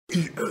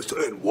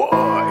ESNY.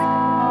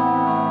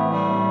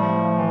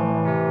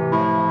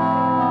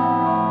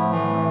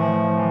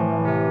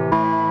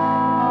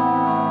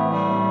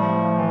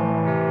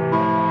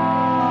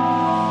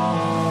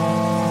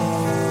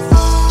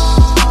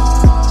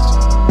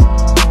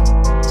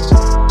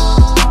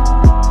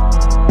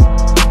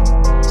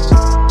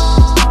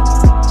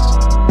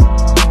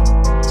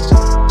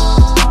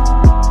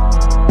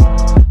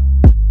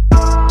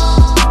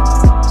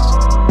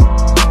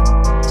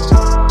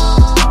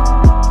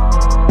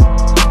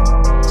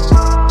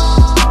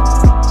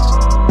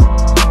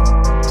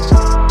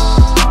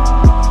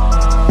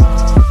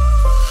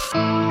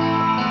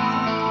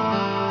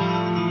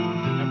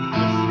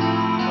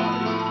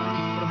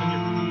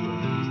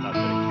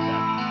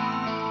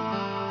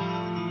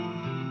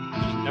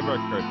 Never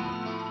occurred to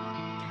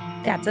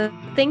me. That's a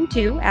thing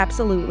too,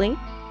 absolutely.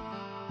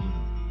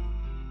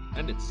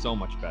 And it's so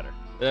much better.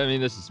 I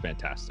mean, this is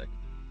fantastic.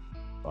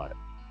 But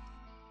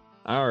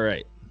all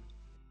right.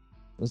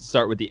 Let's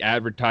start with the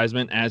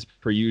advertisement as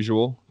per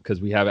usual,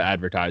 because we have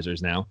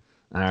advertisers now.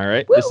 All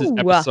right. Woo!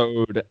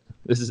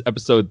 This is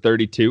episode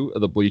 32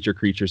 of the Bleacher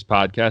Creatures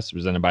podcast,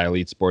 presented by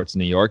Elite Sports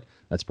New York.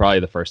 That's probably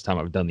the first time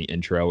I've done the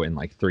intro in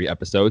like 3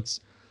 episodes.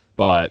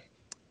 But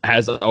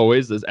as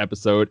always, this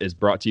episode is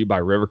brought to you by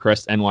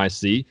Rivercrest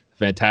NYC,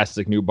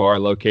 fantastic new bar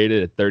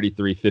located at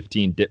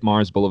 3315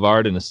 Ditmars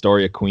Boulevard in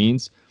Astoria,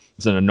 Queens.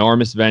 It's an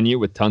enormous venue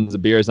with tons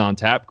of beers on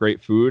tap,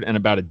 great food, and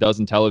about a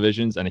dozen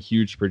televisions and a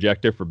huge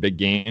projector for big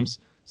games.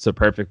 It's a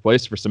perfect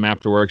place for some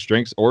after-works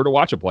drinks or to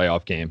watch a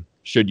playoff game,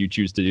 should you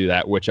choose to do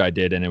that, which I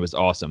did, and it was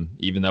awesome,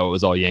 even though it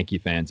was all Yankee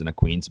fans in a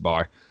Queens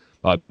bar.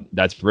 But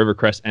that's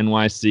Rivercrest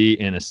NYC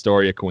in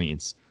Astoria,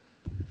 Queens.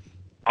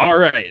 All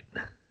right.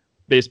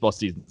 Baseball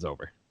season's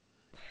over.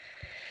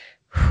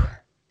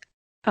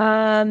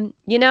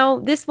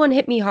 This one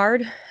hit me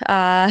hard.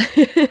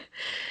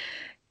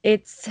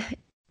 It's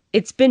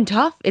been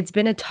tough. It's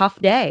been a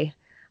tough day.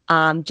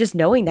 Just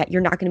knowing that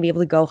you're not going to be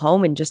able to go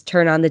home and just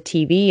turn on the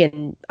TV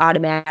and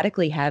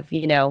automatically have,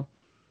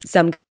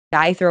 some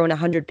guy throwing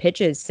 100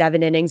 pitches,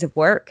 7 innings of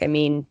work. I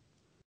mean,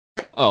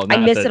 I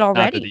miss it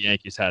already. Not that the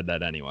Yankees had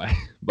that anyway.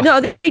 But.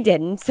 No, they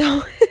didn't.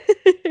 So,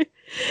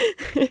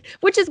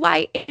 which is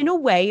why, in a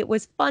way, it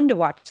was fun to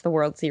watch the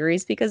World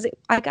Series because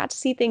I got to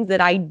see things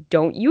that I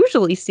don't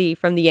usually see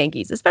from the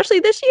Yankees,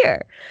 especially this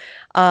year.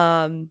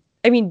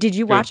 Did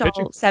you watch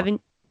all 7?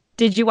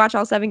 Did you watch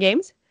all 7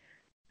 games?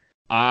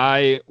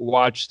 I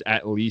watched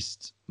at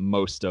least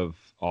most of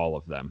all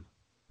of them.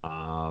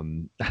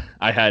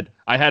 I had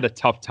a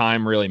tough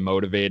time really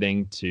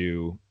motivating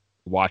to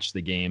watch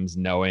the games,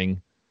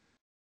 knowing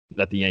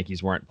that the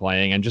Yankees weren't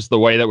playing, and just the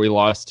way that we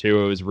lost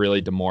too, it was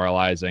really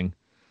demoralizing.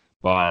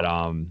 But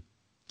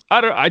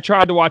I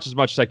tried to watch as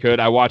much as I could.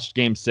 I watched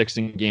Game 6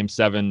 and Game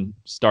 7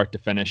 start to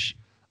finish.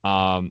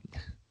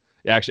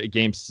 Actually,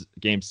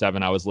 Game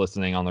 7, I was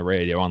listening on the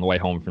radio on the way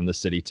home from the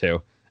city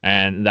too.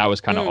 And that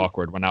was kind of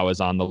awkward when I was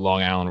on the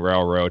Long Island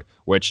Railroad,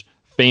 which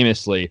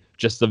famously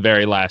just the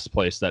very last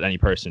place that any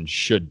person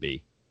should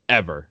be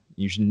ever.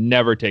 You should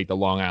never take the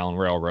Long Island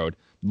Railroad.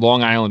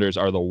 Long Islanders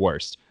are the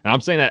worst. And I'm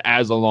saying that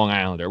as a Long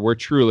Islander,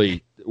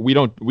 we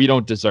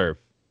don't deserve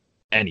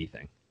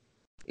anything.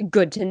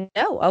 Good to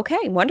know.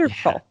 Okay,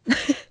 wonderful.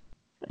 Yeah.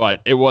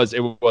 But it was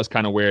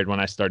kind of weird when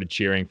I started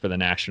cheering for the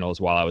Nationals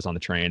while I was on the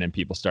train and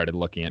people started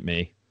looking at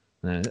me.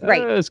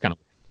 Right. It's kind of,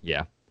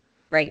 yeah.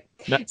 Right.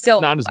 Not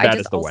So as bad I as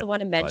just the also West,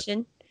 want to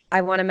mention, I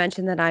want to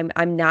mention that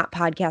I'm not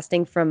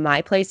podcasting from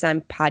my place.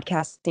 I'm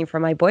podcasting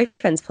from my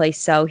boyfriend's place.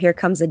 So here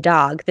comes a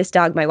dog. This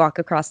dog might walk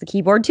across the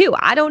keyboard too.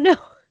 I don't know.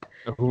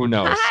 Who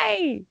knows?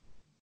 Hi.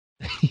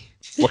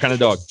 What kind of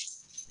dog?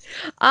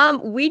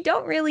 We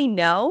don't really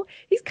know.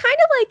 He's kind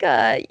of like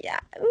I'm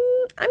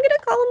gonna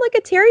call him like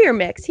a terrier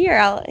mix. Here,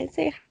 I'll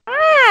say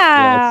hi.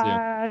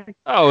 Yeah, let's see.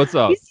 Oh, what's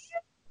up?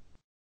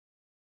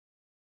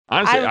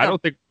 Honestly, I don't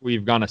think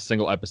we've gone a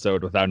single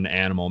episode without an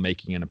animal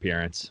making an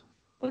appearance.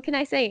 What can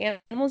I say?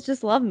 Animals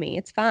just love me.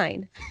 It's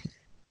fine.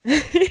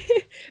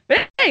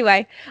 But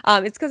anyway,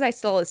 it's because I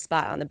stole his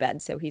spot on the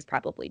bed, so he's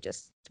probably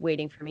just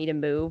waiting for me to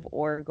move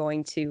or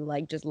going to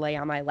like just lay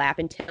on my lap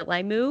until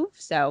I move.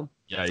 So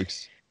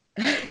yikes.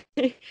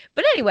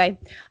 But anyway,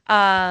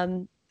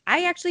 I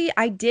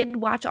did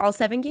watch all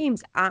 7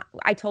 games.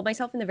 I told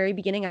myself in the very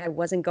beginning I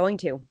wasn't going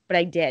to, but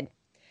I did.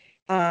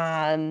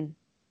 And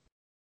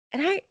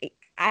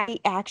I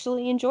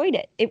actually enjoyed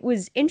it. It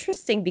was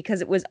interesting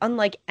because it was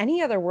unlike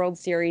any other World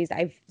Series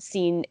I've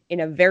seen in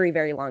a very,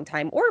 very long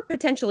time, or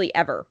potentially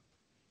ever.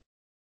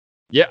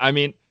 Yeah, I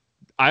mean,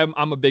 I'm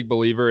a big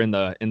believer in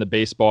the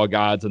baseball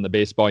gods and the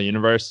baseball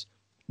universe.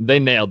 They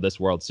nailed this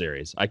World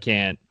Series. I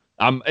can't.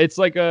 It's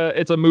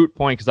a moot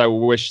point because I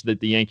wish that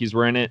the Yankees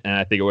were in it, and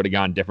I think it would have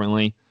gone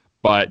differently.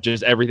 But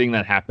just everything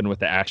that happened with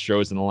the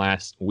Astros in the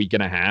last week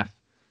and a half,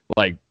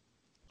 like.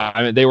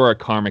 I mean, they were a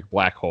karmic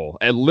black hole,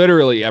 and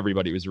literally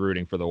everybody was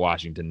rooting for the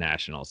Washington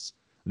Nationals.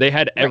 They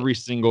had every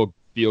single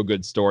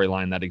feel-good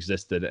storyline that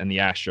existed, and the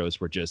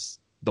Astros were just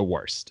the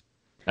worst.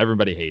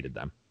 Everybody hated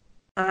them.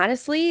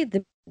 Honestly,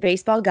 the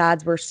baseball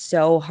gods were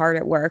so hard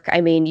at work.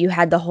 I mean, you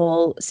had the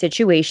whole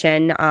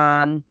situation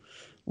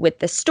with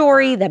the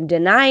story, them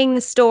denying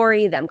the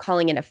story, them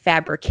calling it a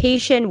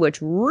fabrication, which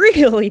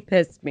really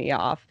pissed me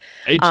off.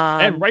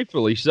 And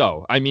rightfully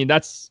so. I mean,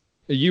 that's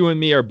you and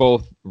me are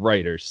both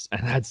writers,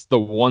 and that's the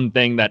one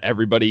thing that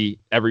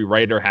every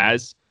writer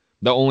has.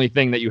 The only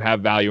thing that you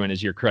have value in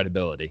is your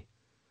credibility.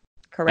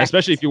 Correct.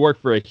 Especially if you work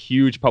for a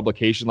huge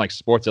publication like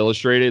Sports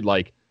Illustrated,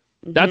 like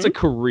that's a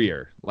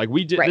career. Like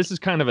we did, this is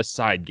kind of a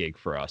side gig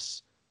for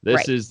us.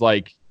 This is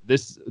like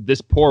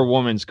this poor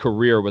woman's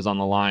career was on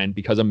the line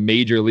because a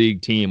major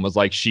league team was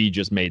like, she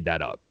just made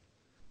that up.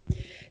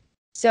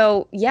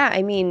 So, yeah,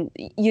 I mean,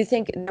 you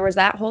think there was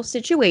that whole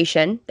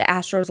situation. The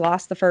Astros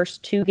lost the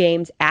first 2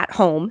 games at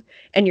home,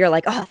 and you're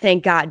like, oh,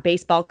 thank God,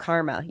 baseball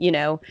karma,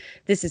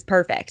 this is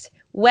perfect.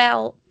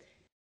 Well,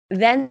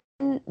 then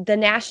the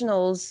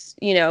Nationals,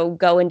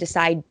 go and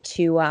decide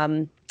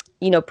to,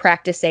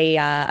 practice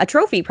a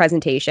trophy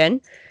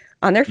presentation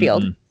on their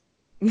field.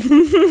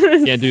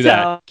 Can't do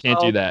that. Can't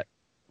do that.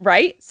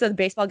 Right? So the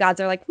baseball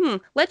gods are like,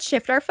 let's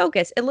shift our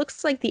focus. It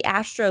looks like the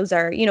Astros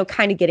are,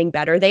 kind of getting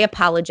better. They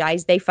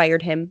apologized. They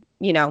fired him.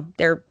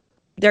 They're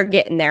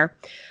getting there.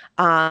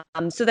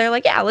 So they're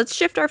like, yeah, let's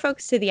shift our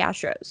focus to the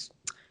Astros.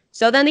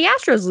 So then the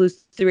Astros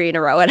lose 3 in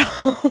a row at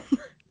home.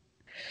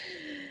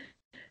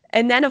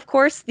 And then, of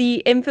course,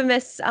 the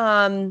infamous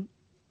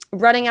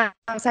running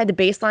outside the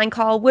baseline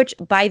call, which,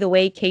 by the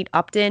way, Kate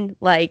Upton,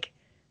 like,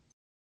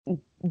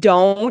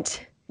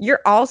 don't.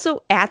 You're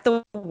also at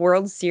the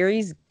World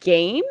Series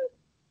game.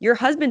 Your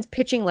husband's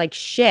pitching like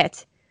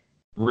shit.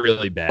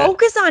 Really bad.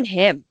 Focus on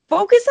him.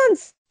 Focus on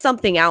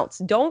something else.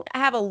 Don't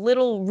have a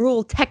little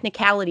rule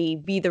technicality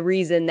be the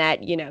reason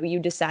that, you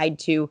decide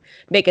to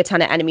make a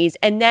ton of enemies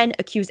and then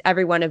accuse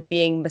everyone of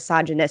being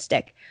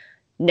misogynistic.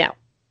 No,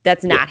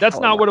 that's not. That's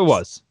not what it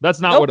was.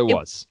 That's not what it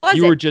was.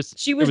 You were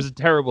just, it was a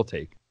terrible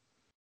take.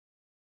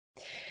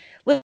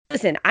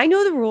 Listen, I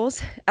know the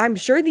rules. I'm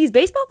sure these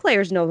baseball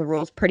players know the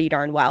rules pretty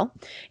darn well.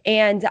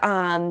 And,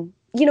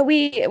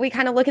 we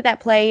kind of look at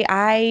that play.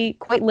 I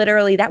quite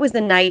literally, that was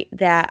the night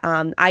that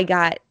I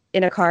got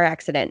in a car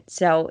accident.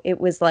 So it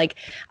was like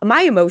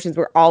my emotions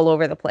were all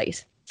over the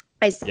place.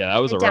 That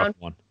was a rough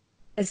one.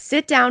 I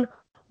sit down,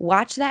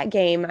 watch that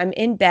game. I'm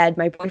in bed.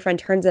 My boyfriend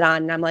turns it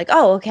on and I'm like,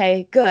 oh,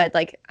 okay, good.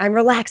 Like I'm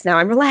relaxed now.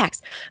 I'm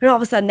relaxed. And all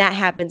of a sudden that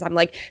happens. I'm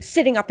like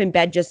sitting up in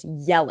bed, just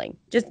yelling.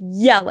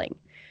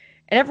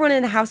 And everyone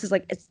in the house is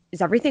like,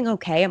 is everything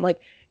okay? I'm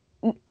like,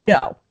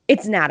 no,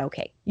 it's not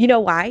okay. You know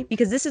why?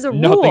 Because this is a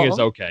rule. Nothing is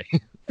okay.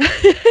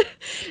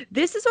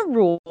 This is a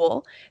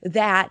rule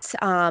that,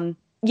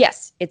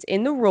 yes, it's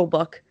in the rule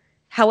book.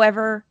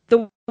 However,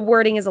 the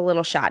wording is a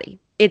little shoddy.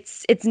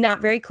 It's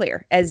not very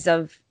clear as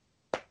of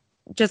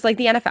just like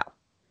the NFL.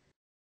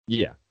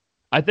 Yeah.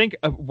 I think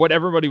what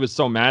everybody was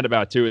so mad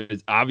about, too,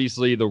 is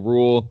obviously the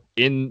rule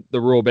in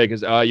the rule book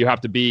is you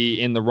have to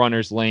be in the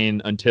runner's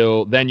lane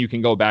until then you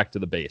can go back to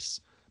the base.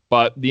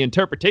 But the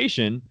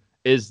interpretation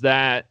is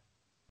that,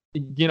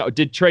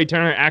 did Trey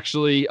Turner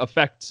actually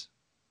affect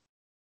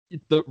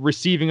the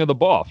receiving of the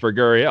ball for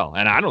Gurriel?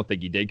 And I don't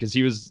think he did because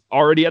he was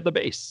already at the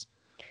base.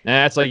 And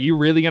that's like, you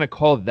really going to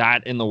call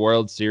that in the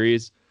World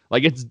Series?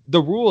 Like,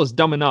 the rule is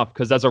dumb enough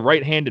because as a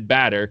right-handed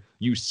batter,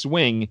 you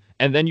swing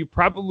and then you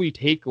probably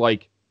take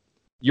like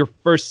your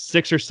first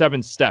 6 or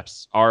 7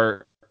 steps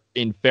are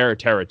in fair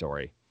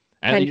territory.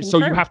 And so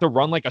you have to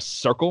run like a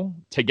circle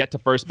to get to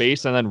first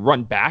base and then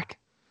run back.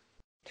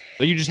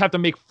 So you just have to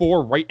make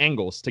 4 right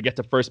angles to get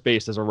to first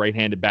base as a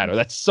right-handed batter.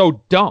 That's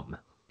so dumb.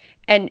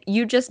 And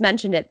you just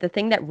mentioned it. The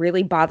thing that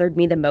really bothered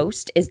me the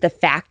most is the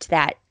fact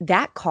that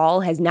that call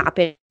has not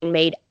been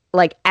made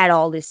like at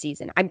all this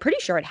season. I'm pretty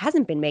sure it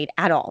hasn't been made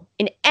at all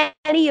in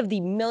any of the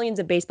millions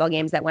of baseball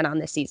games that went on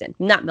this season.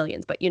 Not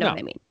millions, but you know what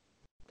I mean.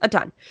 A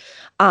ton.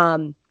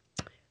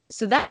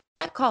 So that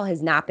call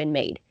has not been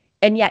made.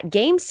 And yet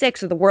Game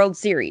 6 of the World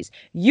Series,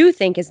 you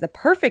think is the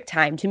perfect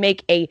time to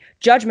make a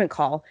judgment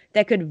call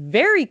that could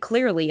very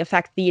clearly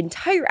affect the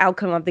entire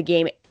outcome of the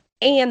game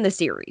and the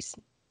series.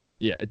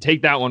 Yeah,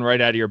 take that one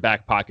right out of your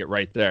back pocket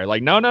right there.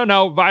 Like,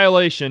 no,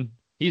 violation.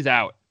 He's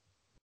out.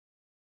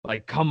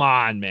 Like, come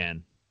on,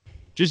 man.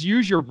 Just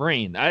use your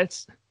brain.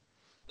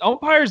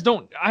 Umpires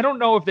I don't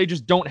know if they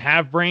just don't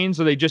have brains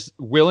or they just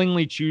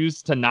willingly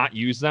choose to not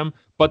use them.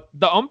 But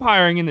the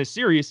umpiring in this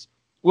series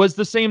was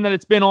the same that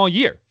it's been all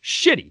year.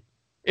 Shitty.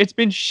 It's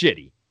been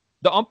shitty.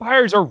 The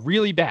umpires are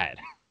really bad.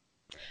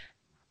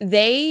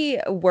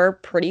 They were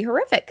pretty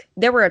horrific.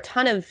 There were a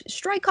ton of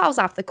strike calls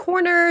off the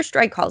corner,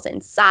 strike calls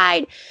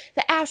inside.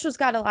 The Astros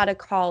got a lot of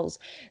calls.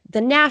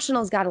 The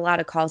Nationals got a lot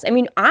of calls. I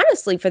mean,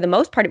 honestly, for the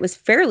most part, it was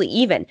fairly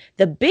even.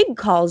 The big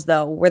calls,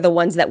 though, were the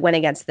ones that went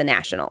against the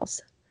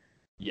Nationals.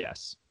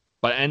 Yes.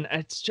 And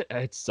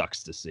it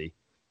sucks to see.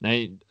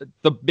 Now,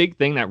 the big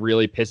thing that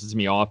really pisses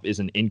me off is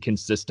an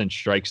inconsistent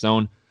strike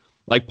zone.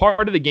 Like,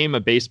 part of the game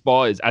of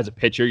baseball is, as a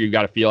pitcher, you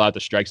got to feel out the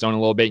strike zone a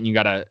little bit, and you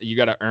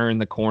gotta earn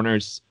the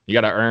corners. You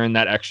got to earn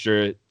that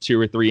extra 2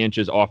 or 3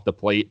 inches off the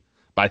plate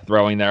by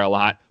throwing there a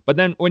lot. But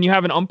then when you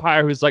have an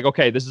umpire who's like,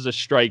 okay, this is a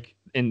strike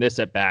in this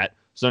at bat,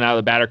 So now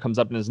the batter comes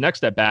up in his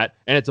next at bat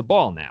and it's a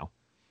ball now.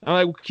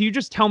 I'm like, can you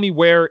just tell me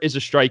where is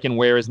a strike and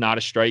where is not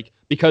a strike?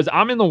 Because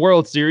I'm in the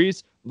World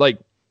Series, like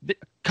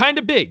kind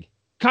of big,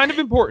 kind of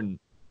important.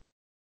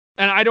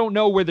 And I don't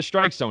know where the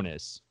strike zone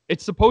is.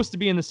 It's supposed to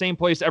be in the same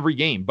place every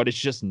game, but it's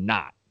just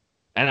not.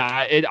 And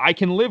I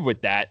can live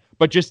with that,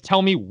 but just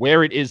tell me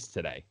where it is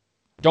today.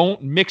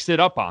 Don't mix it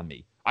up on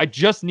me. I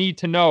just need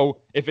to know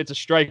if it's a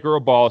strike or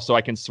a ball so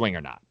I can swing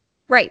or not.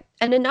 Right.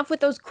 And enough with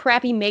those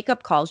crappy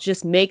makeup calls.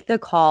 Just make the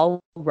call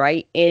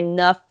right in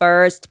the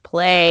first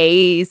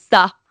place.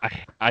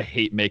 I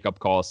hate makeup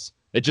calls.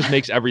 It just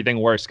makes everything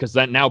worse because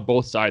then now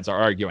both sides are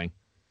arguing.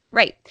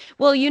 Right.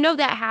 Well,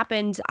 that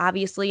happened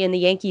obviously in the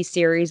Yankees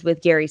series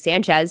with Gary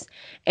Sanchez.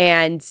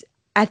 And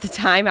at the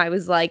time I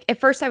was like, at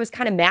first I was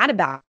kind of mad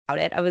about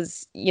it. I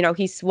was,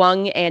 he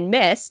swung and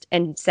missed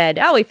and said,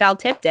 oh, he foul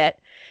tipped it.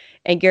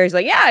 And Gary's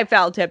like, yeah, I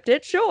foul tipped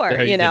it. Sure.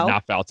 He did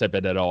not foul tip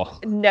it at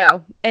all.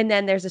 No. And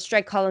then there's a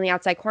strike call on the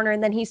outside corner.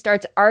 And then he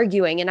starts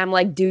arguing. And I'm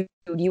like, dude,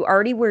 you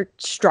already were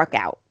struck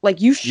out.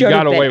 Like you should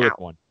have been out. You got away with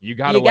one. You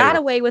got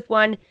away with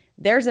one.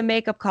 There's a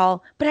makeup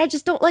call. But I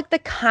just don't like the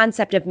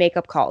concept of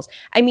makeup calls.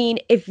 I mean,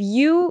 if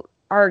you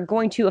are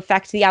going to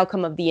affect the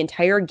outcome of the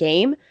entire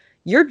game,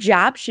 your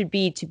job should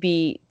be to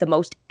be the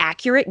most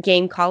accurate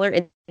game caller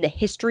in the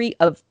history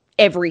of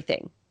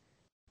everything.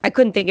 I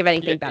couldn't think of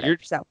anything better.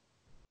 So.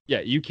 Yeah,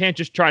 you can't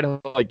just try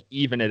to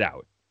even it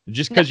out.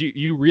 Just because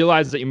you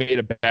realize that you made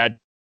a bad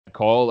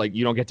call,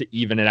 you don't get to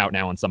even it out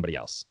now on somebody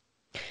else.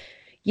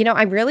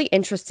 I'm really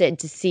interested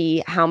to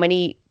see how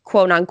many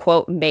quote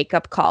unquote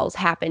makeup calls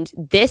happened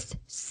this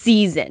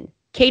season.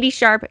 Katie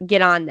Sharp,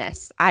 get on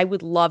this. I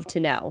would love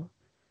to know.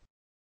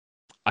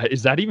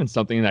 Is that even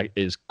something that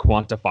is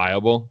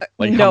quantifiable?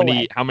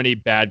 How many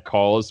bad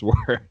calls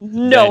were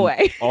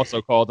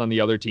also called on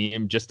the other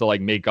team just to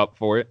make up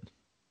for it?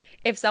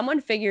 If someone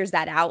figures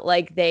that out,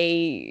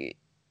 they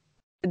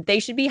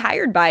should be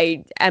hired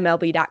by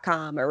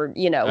MLB.com or,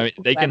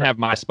 they can have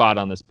my spot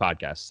on this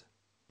podcast.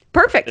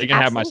 Perfect. They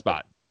can have my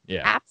spot.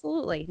 Yeah,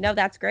 absolutely. No,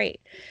 that's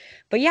great.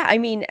 But yeah,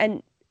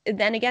 and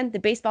then again, the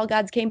baseball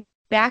gods came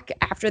back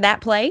after that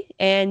play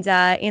and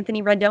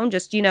Anthony Rendon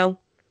just,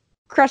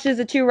 crushes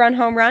a 2-run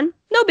home run.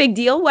 No big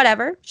deal.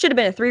 Whatever. Should have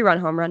been a 3-run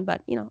home run,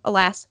 but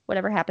alas,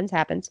 whatever happens,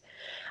 happens.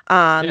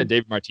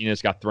 Dave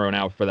Martinez got thrown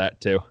out for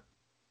that too.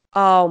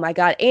 Oh my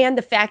God. And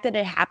the fact that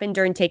it happened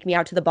during Take Me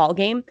Out to the Ball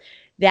Game,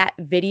 that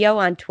video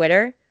on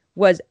Twitter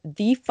was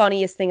the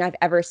funniest thing I've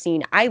ever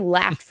seen. I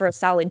laughed for a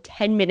solid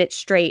 10 minutes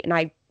straight. And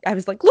I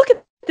was like, look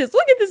at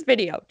this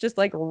video, just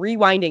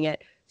rewinding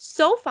it.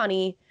 So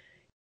funny.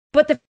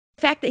 But the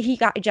fact that he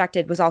got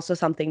ejected was also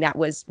something that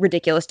was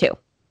ridiculous too.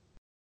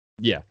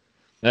 Yeah.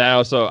 And I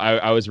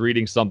was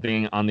reading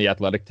something on The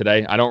Athletic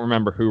today. I don't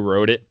remember who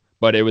wrote it,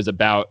 but it was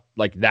about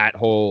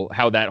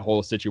how that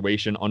whole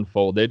situation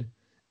unfolded.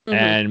 Mm-hmm.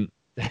 And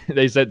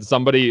they said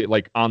somebody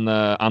on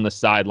the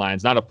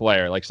sidelines, not a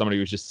player, somebody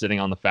who was just sitting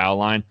on the foul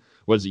line,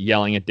 was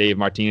yelling at Dave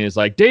Martinez,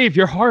 Dave,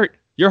 your heart,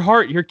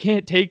 you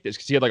can't take this,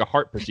 because he had a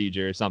heart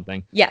procedure or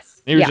something.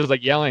 Yes. And he was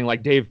just yelling,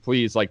 Dave,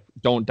 please,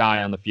 don't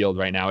die on the field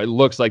right now. It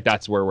looks like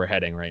that's where we're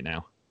heading right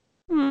now.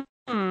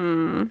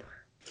 Mm-hmm.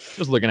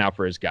 Just looking out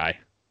for his guy.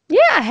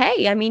 Yeah.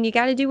 Hey, I mean, you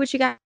got to do what you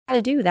got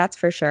to do. That's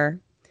for sure.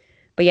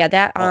 But yeah,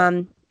 that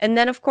and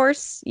then of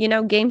course,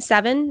 Game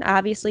 7.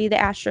 Obviously, the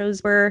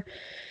Astros were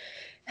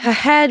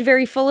ahead,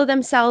 very full of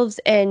themselves,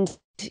 and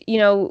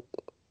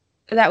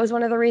that was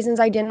one of the reasons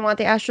I didn't want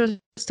the Astros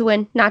to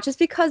win. Not just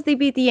because they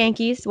beat the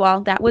Yankees.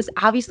 Well, that was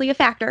obviously a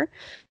factor,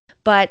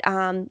 but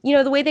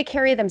the way they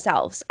carry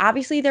themselves.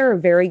 Obviously, they're a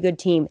very good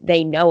team.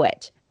 They know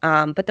it.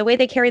 But the way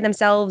they carry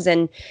themselves,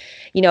 and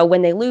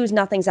when they lose,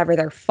 nothing's ever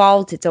their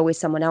fault. It's always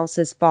someone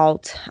else's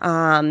fault.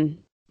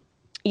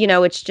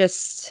 It's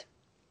just,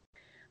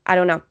 I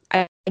don't know.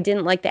 I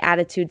didn't like the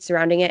attitude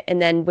surrounding it. And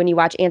then when you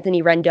watch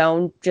Anthony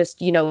Rendon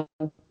just,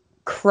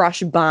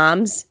 crush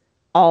bombs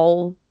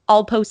all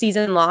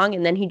postseason long,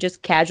 and then he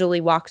just casually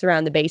walks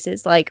around the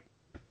bases,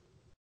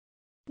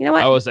 you know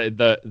what? I would say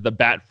the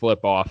bat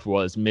flip off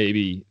was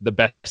maybe the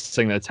best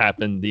thing that's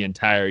happened the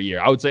entire year.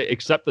 I would say,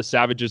 except the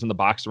Savages in the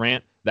Box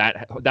rant,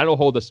 that'll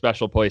hold a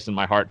special place in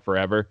my heart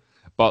forever.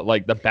 But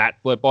the bat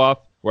flip off,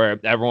 where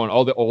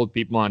all the old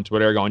people on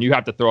Twitter are going, you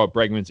have to throw at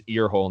Bregman's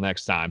ear hole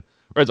next time.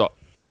 Whereas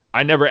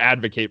I never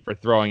advocate for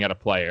throwing at a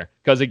player,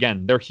 because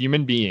again, they're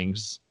human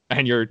beings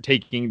and you're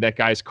taking that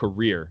guy's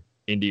career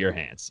into your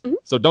hands. Mm-hmm.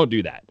 So don't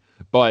do that.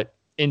 But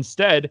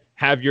instead,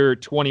 have your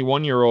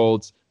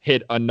 21-year-olds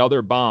hit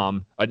another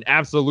bomb, an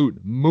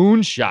absolute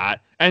moonshot,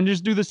 and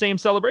just do the same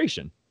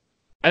celebration.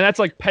 And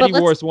that's Petty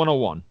Wars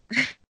 101.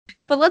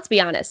 But let's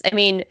be honest. I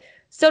mean,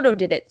 Soto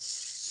did it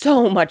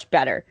so much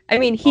better. I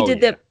mean, he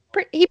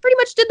pretty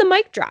much did the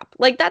mic drop.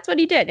 That's what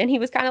he did. And he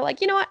was kind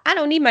of you know what? I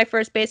don't need my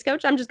first base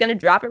coach. I'm just going to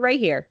drop it right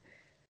here.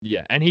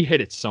 Yeah, and he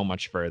hit it so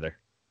much further.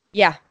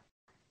 Yeah.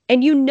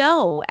 And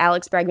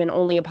Alex Bregman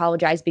only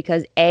apologized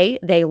because A,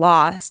 they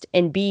lost,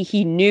 and B,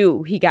 he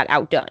knew he got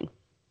outdone.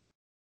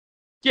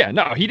 Yeah,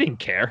 no, he didn't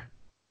care.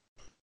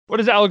 What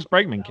does Alex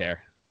Bregman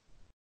care?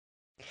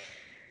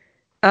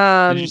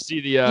 Did you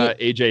see the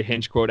AJ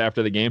Hinch quote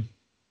after the game?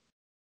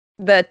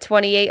 The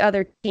 28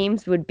 other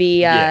teams would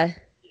be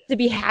to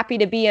be happy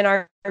to be in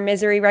our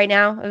misery right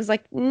now. I was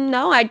like,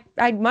 no,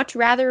 I'd much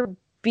rather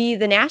be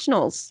the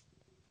Nationals.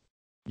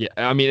 Yeah,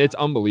 I mean, it's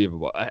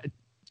unbelievable.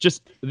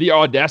 Just the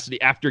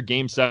audacity after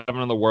Game 7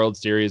 of the World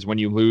Series when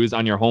you lose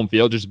on your home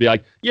field, just be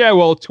like, yeah,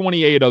 well,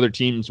 28 other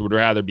teams would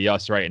rather be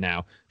us right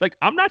now. Like,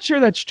 I'm not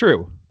sure that's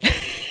true.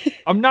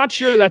 I'm not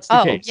sure that's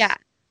the case. Yeah.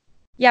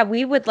 Yeah,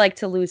 we would like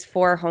to lose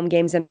 4 home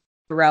games in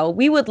a row.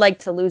 We would like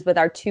to lose with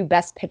our 2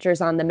 best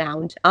pitchers on the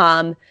mound.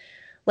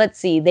 Let's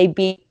see. They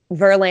beat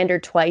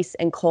Verlander twice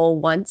and Cole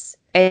once.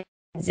 And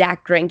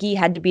Zach Greinke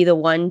had to be the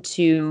one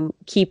to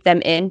keep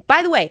them in.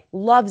 By the way,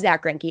 love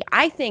Zach Greinke.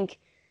 I think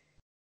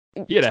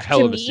he had a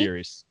hell of a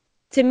series.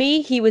 To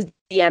me, he was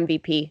the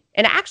MVP.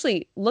 And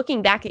actually,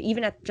 looking back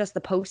even at just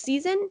the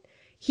postseason,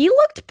 he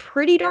looked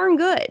pretty darn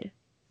good.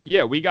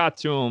 Yeah, we got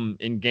to him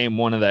in Game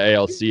 1 of the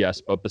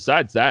ALCS, but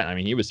besides that, I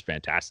mean, he was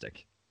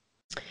fantastic.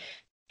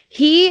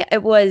 He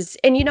was,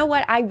 and you know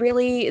what?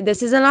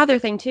 This is another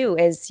thing too,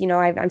 is, you know,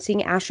 I'm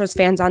seeing Astros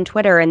fans on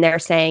Twitter and they're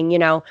saying, you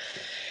know,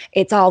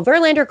 it's all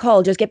Verlander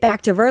Cole, just get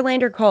back to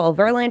Verlander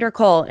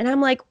Cole. And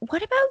I'm like,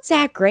 what about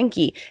Zach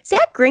Greinke?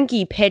 Zach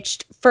Greinke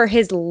pitched for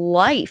his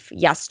life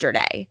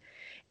yesterday.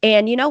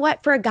 And you know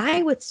what? For a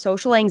guy with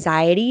social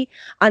anxiety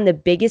on the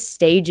biggest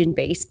stage in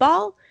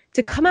baseball,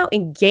 to come out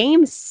in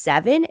Game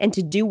 7 and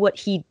to do what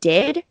he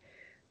did,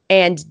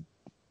 and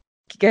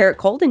Garrett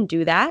Cole didn't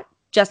do that.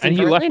 And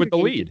he left with the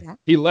lead.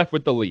 He left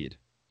with the lead.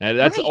 And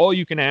that's all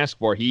you can ask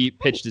for. He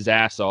pitched his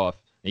ass off.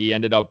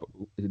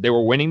 They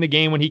were winning the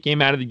game when he came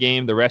out of the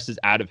game. The rest is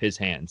out of his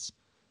hands.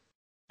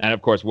 And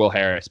of course, Will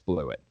Harris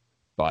blew it.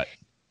 But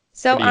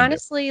so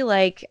honestly,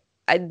 like,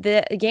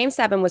 the Game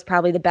 7 was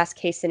probably the best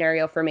case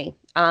scenario for me,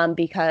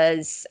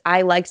 because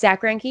I like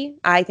Zach Greinke.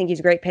 I think he's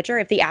a great pitcher.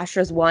 If the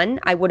Astros won,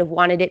 I would have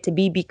wanted it to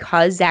be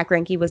because Zach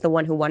Greinke was the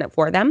one who won it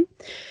for them,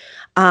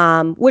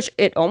 which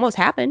it almost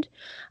happened.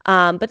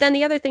 But then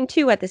the other thing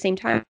too, at the same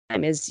time,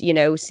 is, you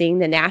know, seeing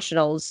the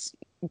Nationals,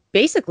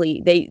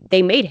 basically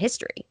they made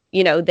history.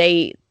 You know,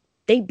 they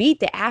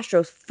beat the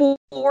Astros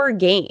 4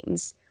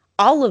 games,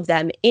 all of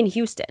them in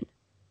Houston.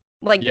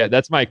 Like, yeah,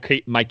 that's my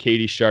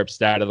Katie Sharp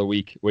stat of the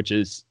week, which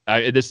is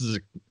this is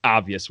an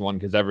obvious one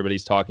because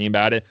everybody's talking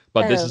about it,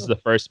 but this is the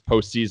first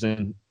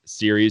postseason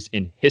series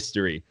in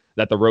history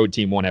that the road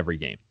team won every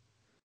game.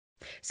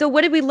 So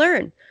what did we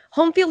learn?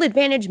 Home field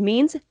advantage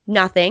means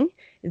nothing.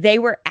 They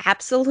were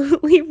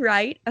absolutely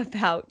right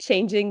about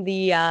changing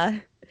the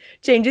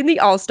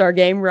All-Star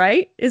game,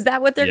 right? Is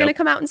that what they're going to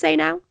come out and say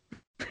now?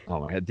 Oh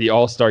my God, the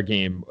All-Star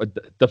game.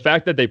 The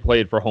fact that they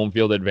played for home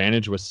field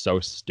advantage was so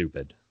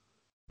stupid.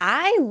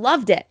 I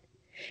loved it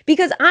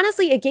because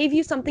honestly, it gave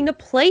you something to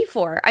play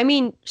for. I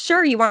mean,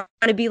 sure, you want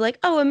to be like,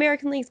 oh,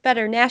 American League's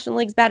better, National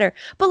League's better.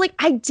 But like,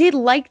 I did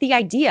like the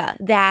idea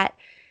that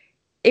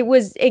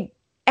it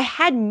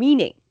had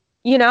meaning,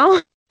 you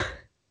know?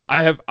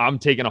 I'm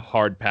taking a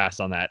hard pass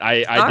on that.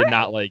 I did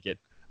not like it.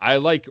 I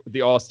like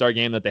the All-Star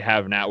game that they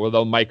have now where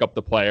they'll mic up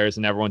the players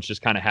and everyone's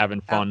just kind of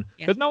having fun.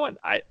 Because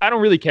I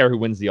don't really care who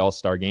wins the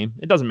All-Star game.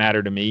 It doesn't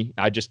matter to me.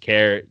 I just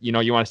care, you know,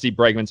 you want to see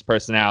Bregman's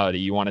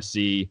personality. You want to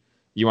see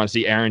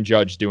Aaron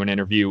Judge do an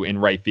interview in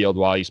right field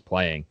while he's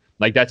playing.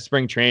 Like that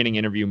spring training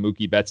interview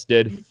Mookie Betts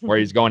did where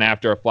he's going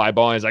after a fly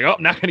ball and he's like, oh,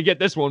 I'm not going to get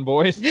this one,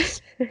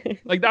 boys.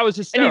 Like that was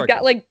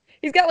hysterical. And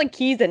he's got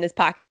keys in his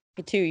pocket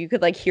too. You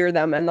could like hear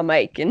them in the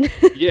mic. And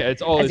yeah,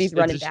 it's all he's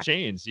running back.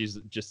 Chains. He's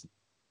just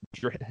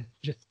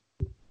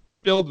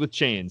filled with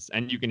chains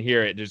and you can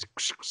hear it just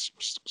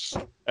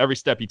every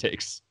step he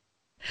takes.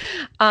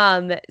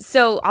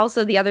 So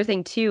also the other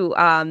thing too,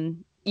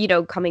 you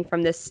know, coming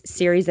from this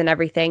series and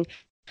everything,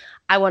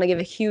 I want to give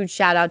a huge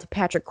shout out to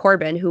Patrick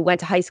Corbin, who went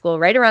to high school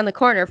right around the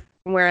corner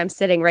from where I'm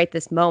sitting right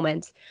this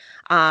moment.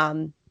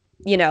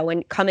 You know,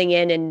 and coming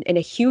in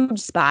a huge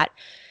spot.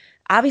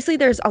 Obviously,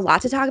 there's a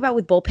lot to talk about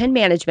with bullpen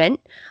management.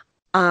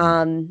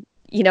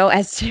 You know,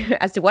 as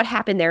to what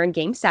happened there in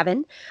Game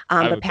 7.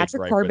 But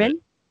Patrick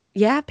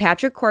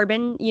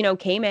Corbin, you know,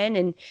 came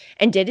in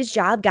and did his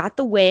job, got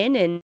the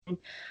win,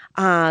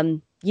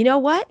 and you know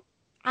what?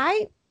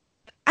 I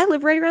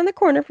live right around the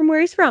corner from where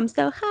he's from,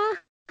 so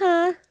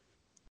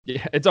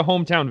Yeah, it's a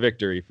hometown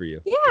victory for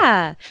you.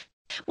 Yeah.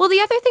 Well,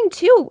 the other thing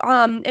too,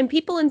 and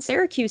people in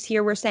Syracuse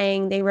here were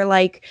saying, they were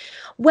like,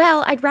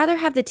 well, I'd rather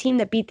have the team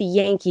that beat the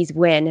Yankees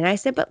win. And I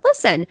said, but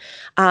listen,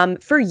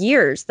 for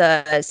years,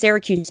 the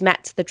Syracuse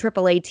Mets, the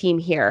AAA team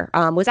here,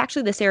 was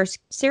actually the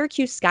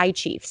Syracuse Sky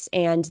Chiefs,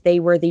 and they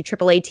were the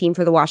AAA team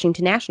for the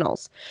Washington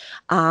Nationals.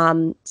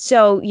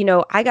 So, you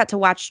know, I got to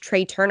watch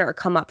Trey Turner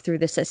come up through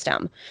the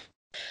system.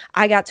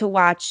 I got to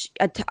watch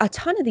a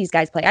ton of these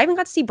guys play. I even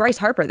got to see Bryce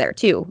Harper there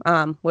too,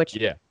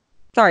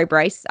 sorry,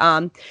 Bryce.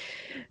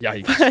 Yeah,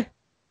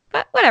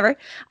 but whatever.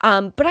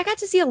 But I got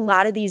to see a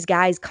lot of these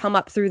guys come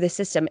up through the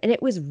system, and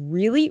it was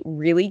really,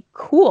 really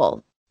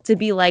cool to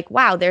be like,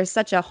 wow, there's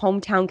such a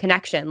hometown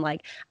connection.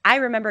 Like, I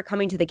remember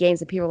coming to the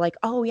games and people were like,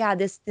 oh yeah,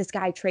 this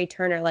guy Trey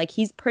Turner, like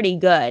he's pretty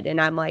good. And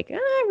I'm like,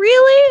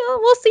 really?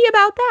 We'll see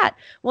about that.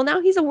 Well,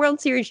 now he's a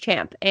World Series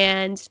champ,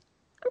 and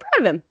I'm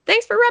proud of him.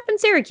 Thanks for repping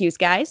Syracuse,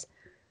 guys.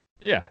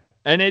 Yeah.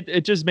 And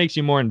it just makes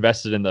you more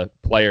invested in the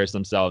players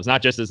themselves,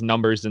 not just as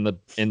numbers in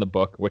the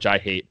book, which I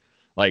hate.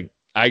 Like,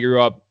 I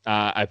grew up,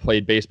 I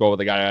played baseball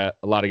with a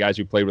lot of guys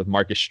who played with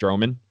Marcus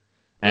Stroman.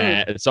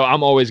 And so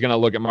I'm always going to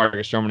look at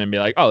Marcus Stroman and be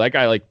like, oh, that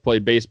guy like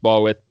played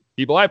baseball with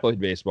people I played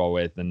baseball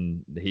with.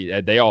 And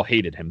they all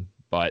hated him,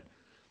 but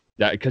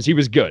that because he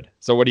was good.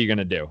 So what are you going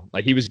to do?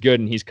 Like, he was good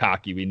and he's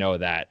cocky. We know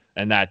that.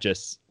 And that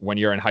just, when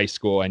you're in high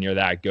school and you're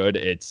that good,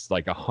 it's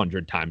like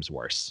 100 times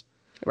worse.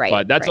 Right.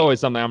 But that's always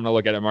something I'm going to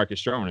look at Marcus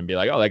Stroman and be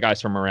like, oh, that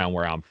guy's from around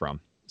where I'm from.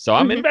 So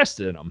I'm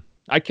invested in him.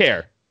 I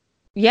care.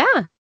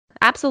 Yeah,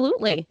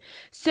 absolutely.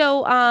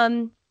 So,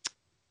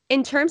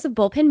 in terms of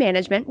bullpen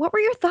management, what were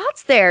your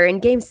thoughts there in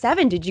Game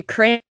 7? Did you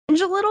cringe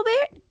a little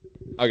bit?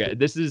 Okay,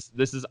 this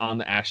is on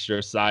the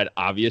Astros side,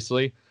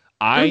 obviously.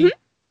 I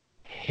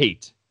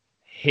hate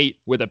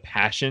with a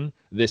passion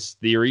this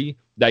theory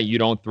that you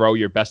don't throw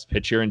your best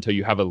pitcher until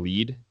you have a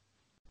lead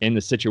in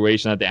the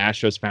situation that the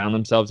Astros found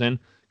themselves in.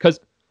 Because,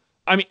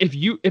 I mean,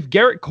 if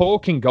Garrett Cole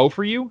can go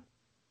for you,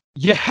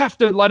 you have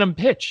to let him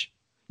pitch.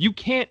 You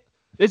can't.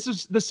 This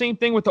is the same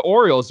thing with the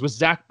Orioles with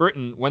Zach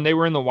Britton when they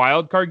were in the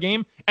wild card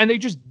game, and they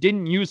just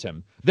didn't use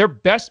him. Their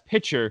best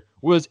pitcher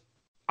was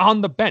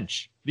on the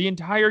bench the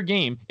entire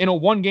game in a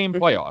one-game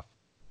playoff.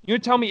 You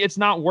tell me it's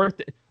not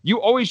worth it.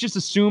 You always just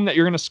assume that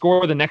you're going to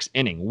score the next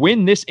inning.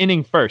 Win this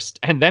inning first,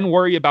 and then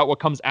worry about what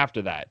comes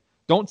after that.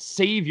 Don't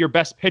save your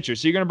best pitcher.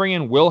 So you're going to bring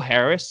in Will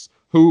Harris,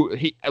 who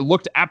he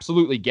looked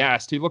absolutely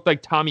gassed. He looked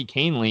like Tommy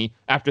Kahnle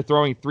after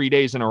throwing 3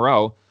 days in a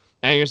row.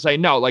 And you're saying,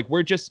 no, like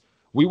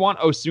we want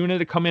Osuna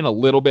to come in a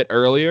little bit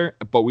earlier,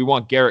 but we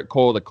want Garrett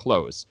Cole to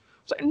close.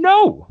 It's like,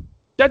 no,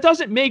 that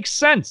doesn't make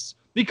sense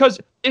because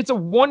it's a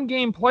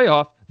one-game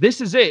playoff.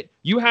 This is it.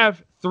 You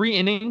have 3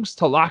 innings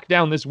to lock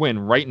down this win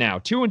right now.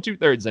 2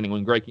 2/3 inning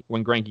when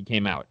Greinke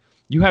came out.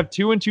 You have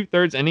 2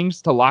 2/3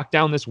 innings to lock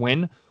down this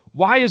win.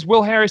 Why is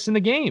Will Harris in the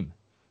game?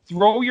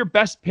 Throw your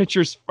best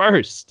pitchers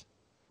first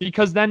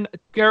because then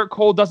Garrett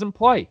Cole doesn't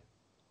play.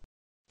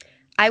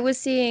 I was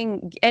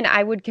seeing, and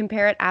I would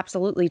compare it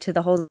absolutely to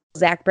the whole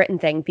Zach Britton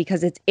thing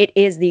because it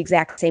is the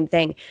exact same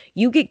thing.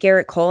 You get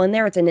Garrett Cole in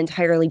there, it's an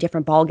entirely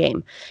different ball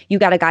game. You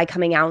got a guy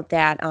coming out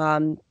that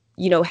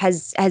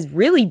has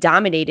really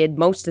dominated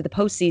most of the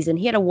postseason.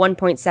 He had a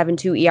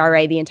 1.72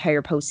 ERA the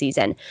entire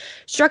postseason,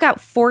 struck out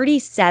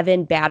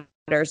 47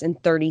 batters in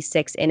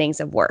 36 innings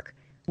of work.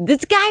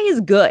 This guy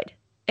is good,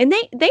 and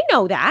they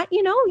know that.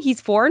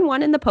 He's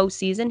 4-1 in the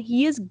postseason.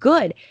 He is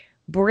good.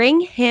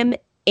 Bring him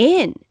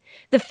in.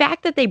 The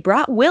fact that they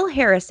brought Will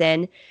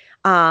Harrison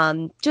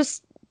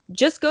just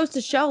goes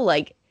to show,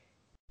 like,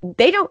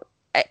 they don't,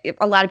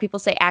 a lot of people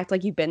say act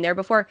like you've been there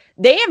before.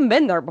 They haven't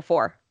been there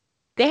before.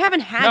 They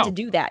haven't had to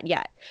do that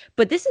yet.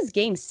 But this is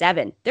Game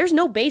 7. There's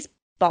no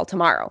baseball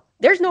tomorrow.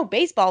 There's no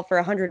baseball for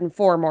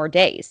 104 more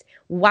days.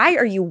 Why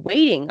are you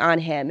waiting on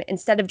him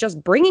instead of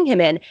just bringing him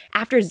in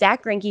after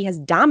Zach Greinke has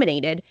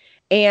dominated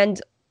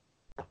and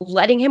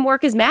letting him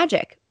work his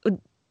magic?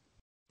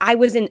 I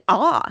was in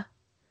awe.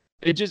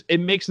 It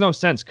makes no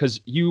sense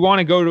because you want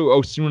to go to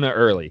Osuna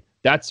early.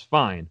 That's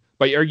fine.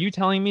 But are you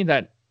telling me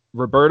that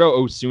Roberto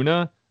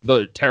Osuna,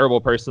 the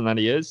terrible person that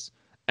he is,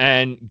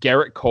 and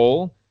Garrett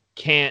Cole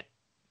can't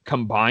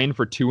combine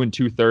for 2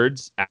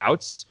 2/3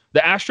 outs? The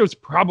Astros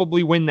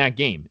probably win that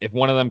game if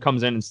one of them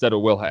comes in instead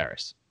of Will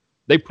Harris.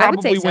 They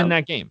probably win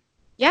that game.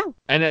 Yeah.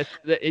 And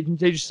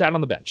they just sat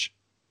on the bench.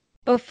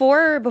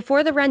 Before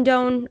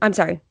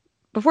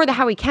the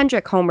Howie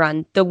Kendrick home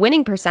run, the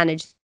winning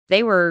percentage,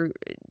 they were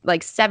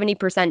like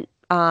 70%.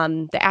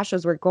 The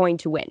Astros were going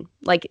to win.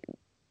 Like,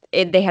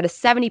 they had a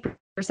 70%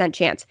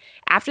 chance.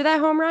 After that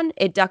home run,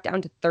 it ducked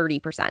down to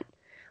 30%.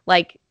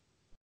 Like,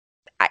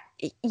 I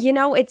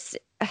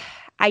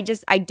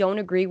don't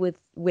agree with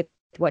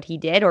what he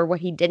did or what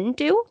he didn't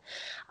do.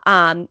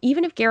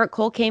 Even if Garrett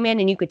Cole came in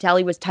and you could tell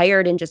he was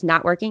tired and just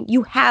not working,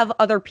 you have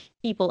other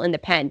people in the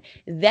pen.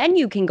 Then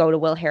you can go to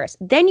Will Harris.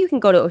 Then you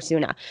can go to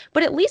Osuna.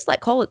 But at least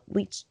let Cole at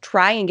least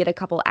try and get a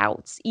couple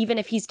outs, even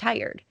if he's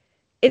tired.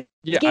 It's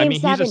Game 7.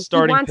 He's a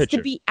starting he wants pitcher.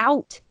 to be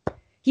out.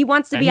 He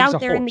wants to be out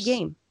there in the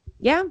game.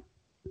 Yeah.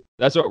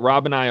 That's what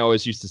Rob and I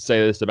always used to say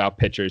this about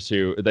pitchers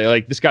who they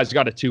like, this guy's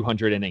got a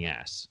 200 inning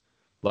ass.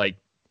 Like,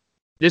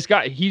 this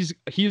guy, he's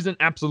an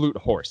absolute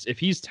horse. If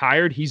he's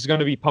tired, he's going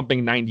to be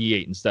pumping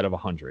 98 instead of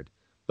 100.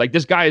 Like,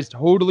 this guy is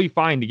totally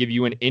fine to give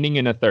you an inning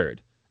and a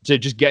third to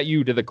just get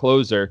you to the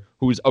closer,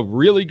 who's a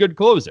really good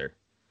closer.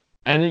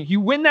 And then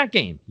you win that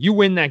game.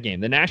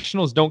 The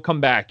Nationals don't come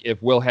back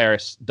if Will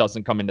Harris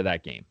doesn't come into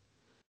that game.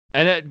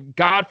 And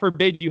God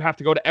forbid you have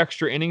to go to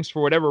extra innings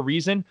for whatever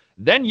reason,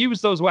 then use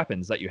those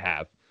weapons that you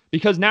have.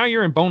 Because now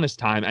you're in bonus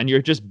time and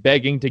you're just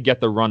begging to get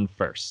the run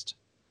first.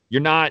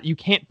 You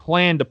can't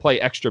plan to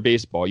play extra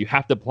baseball. You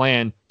have to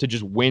plan to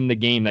just win the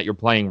game that you're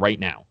playing right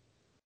now.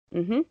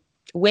 Mm-hmm.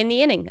 win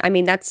the inning. I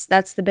mean, that's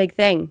the big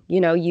thing.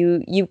 You know,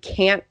 you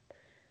can't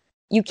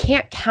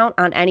count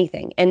on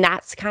anything. And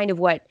that's kind of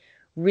what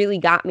really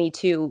got me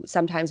too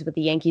sometimes with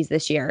the Yankees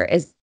this year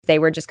is they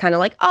were just kind of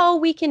like, oh,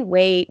 we can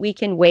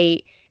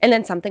wait. And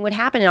then something would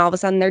happen and all of a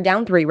sudden they're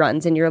down 3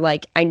 runs and you're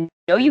like, I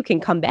know you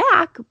can come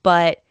back,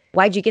 but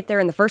why'd you get there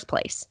in the first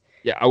place?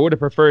 Yeah, I would have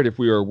preferred if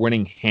we were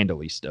winning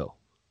handily still.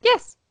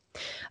 Yes.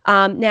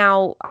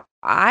 Now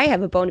I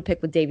have a bone to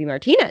pick with Davey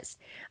Martinez.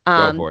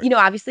 You know,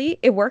 obviously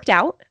it worked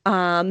out.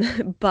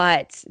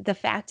 But the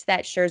fact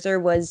that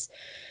Scherzer was,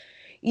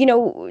 you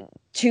know,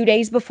 2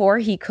 days before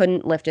he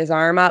couldn't lift his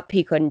arm up,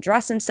 he couldn't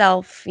dress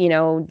himself, you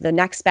know, the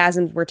neck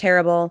spasms were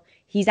terrible.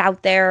 He's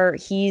out there,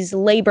 he's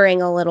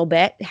laboring a little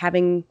bit,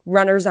 having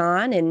runners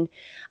on and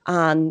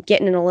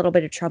getting in a little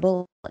bit of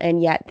trouble.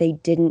 And yet they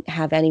didn't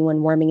have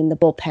anyone warming in the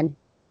bullpen.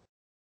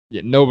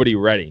 Yeah, nobody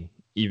ready,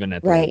 even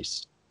at the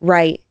least.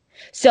 Right.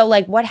 So,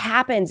 like, what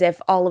happens if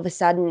all of a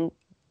sudden,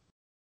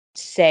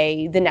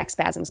 say, the neck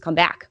spasms come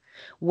back?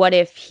 What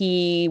if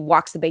he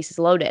walks the bases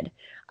loaded?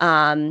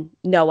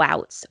 No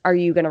outs. Are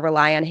you going to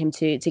rely on him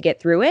to get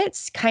through it?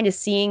 It's kind of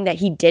seeing that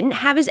he didn't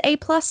have his A+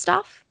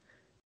 stuff.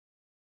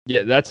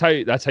 Yeah, that's how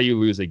you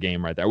lose a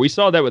game right there. We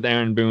saw that with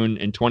Aaron Boone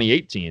in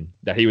 2018,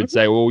 that he would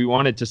say, well, we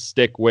wanted to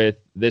stick with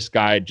this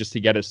guy just to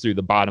get us through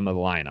the bottom of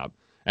the lineup.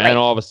 And then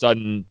all of a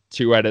sudden,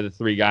 2 out of the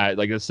 3 guys,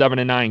 like the 7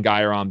 and 9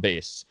 guy, are on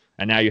base.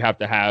 And now you have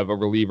to have a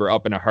reliever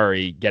up in a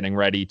hurry, getting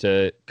ready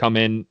to come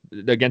in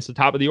against the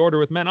top of the order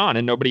with men on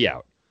and nobody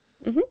out.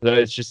 So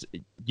it's just,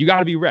 you got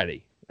to be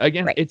ready.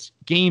 Again, it's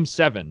game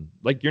 7.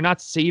 Like, you're not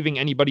saving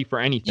anybody for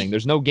anything.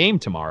 There's no game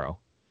tomorrow.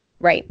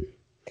 Right.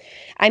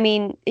 I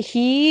mean,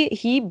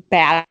 he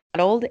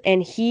battled,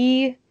 and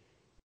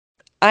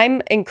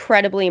I'm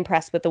incredibly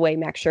impressed with the way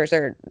Max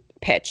Scherzer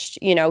pitched.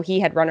 You know, he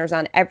had runners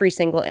on every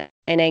single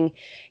inning.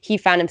 He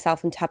found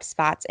himself in tough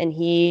spots, and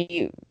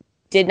he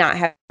did not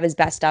have his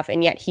best stuff,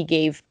 and yet he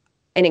gave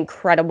an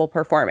incredible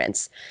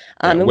performance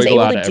and was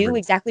able to do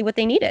exactly what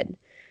they needed.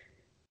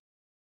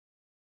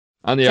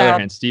 On the other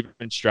hand, Steven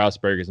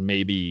Strasburg is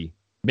maybe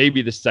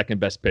the second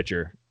best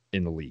pitcher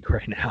in the league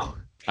right now.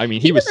 I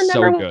mean, he was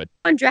so good.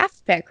 On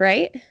draft pick,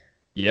 right?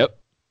 Yep.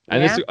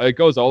 And it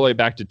goes all the way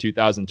back to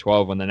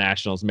 2012 when the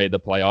Nationals made the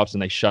playoffs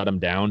and they shut him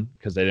down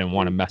because they didn't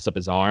want to mess up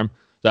his arm.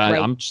 So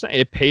I'm just saying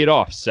it paid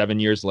off 7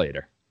 years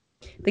later.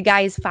 The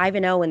guy is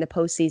 5-0 in the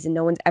postseason.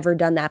 No one's ever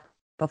done that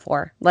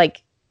before.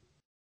 Like,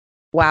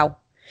 wow.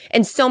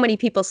 And so many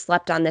people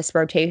slept on this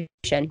rotation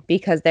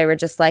because they were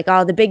just like,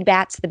 oh, the big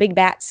bats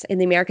in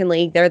the American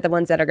League, they're the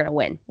ones that are going to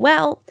win.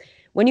 Well,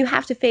 when you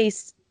have to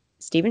face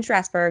Steven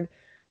Strasburg,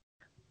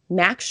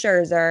 Max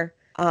Scherzer,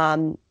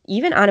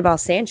 even Anibal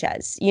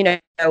Sanchez, you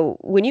know,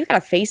 when you got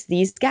to face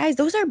these guys,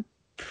 those are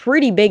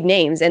pretty big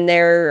names, and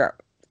they're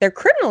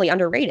criminally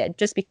underrated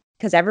just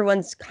because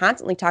everyone's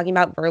constantly talking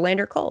about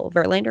Verlander Cole.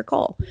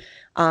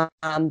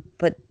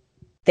 But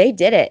they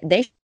did it.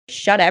 They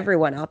shut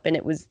everyone up, and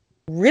it was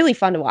really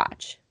fun to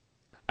watch.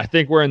 I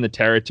think we're in the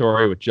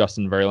territory with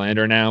Justin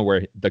Verlander now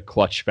where the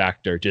clutch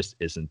factor just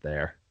isn't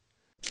there.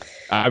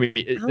 I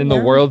mean,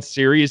 the World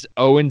Series,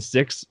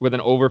 0-6 with an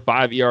over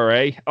 5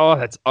 ERA. Oh,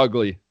 that's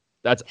ugly.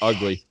 That's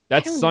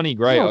Sonny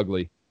Gray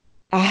ugly.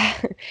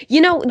 You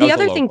know, the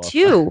other thing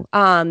too,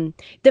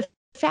 the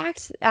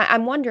fact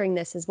I'm wondering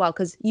this as well,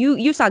 because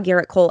you saw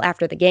Garrett Cole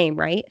after the game,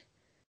 right?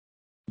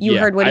 You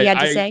heard what he had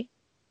to say?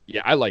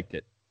 Yeah, I liked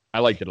it. I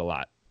liked it a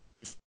lot.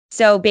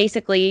 So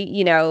basically,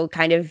 you know,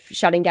 kind of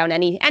shutting down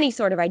any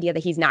sort of idea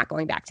that he's not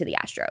going back to the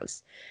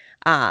Astros.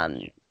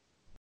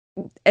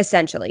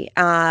 Essentially.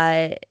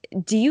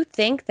 Do you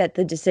think that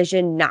the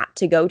decision not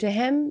to go to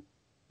him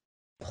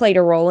played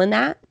a role in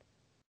that?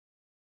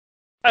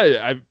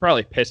 I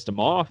probably pissed him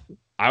off.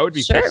 I would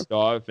be pissed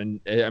off. And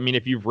I mean,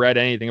 if you've read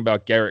anything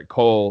about Garrett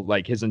Cole,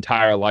 like his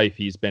entire life,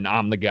 he's been,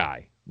 I'm the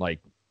guy. Like,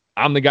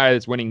 I'm the guy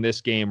that's winning this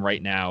game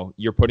right now.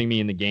 You're putting me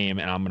in the game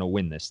and I'm going to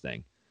win this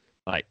thing.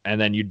 Like, and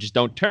then you just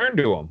don't turn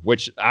to him,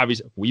 which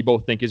obviously we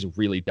both think is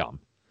really dumb.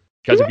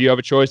 Because if you have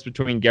a choice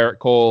between Garrett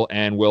Cole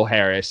and Will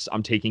Harris,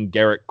 I'm taking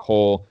Garrett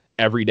Cole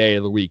every day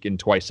of the week and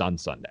twice on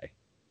Sunday.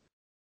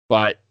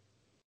 But,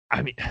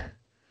 I mean,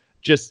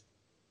 just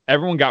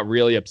everyone got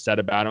really upset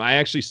about him. I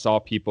actually saw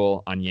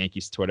people on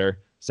Yankees Twitter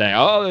saying,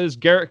 oh, this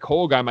Garrett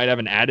Cole guy might have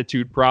an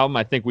attitude problem.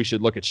 I think we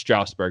should look at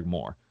Strasburg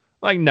more.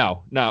 Like,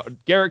 no.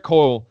 Garrett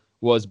Cole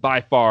was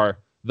by far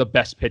the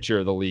best pitcher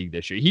of the league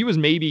this year. He was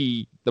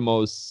maybe the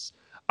most,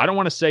 I don't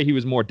want to say he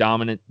was more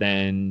dominant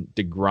than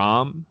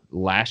DeGrom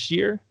last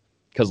year.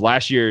 Because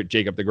last year,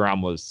 Jacob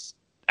deGrom was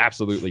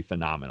absolutely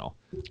phenomenal.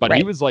 But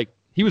he was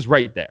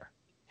right there.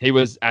 He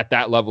was at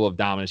that level of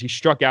dominance. He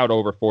struck out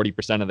over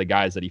 40% of the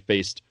guys that he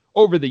faced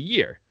over the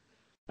year.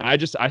 I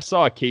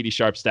saw a Katie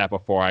Sharp stat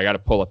before. I got to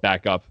pull it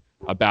back up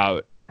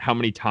about how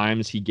many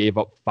times he gave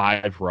up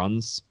 5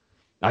 runs.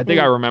 I think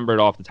I remember it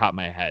off the top of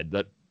my head.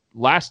 The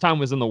last time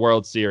was in the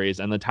World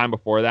Series, and the time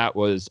before that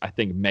was, I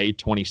think, May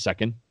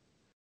 22nd.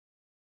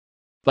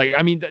 Like,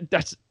 I mean,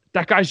 that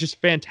guy's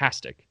just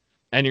fantastic.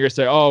 And you're going to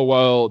say, oh,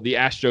 well, the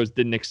Astros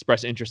didn't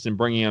express interest in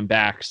bringing him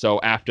back. So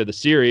after the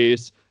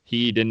series,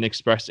 he didn't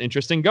express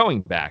interest in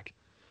going back.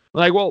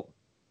 Like, well,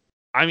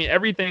 I mean,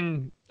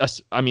 everything,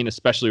 I mean,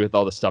 especially with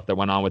all the stuff that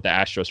went on with the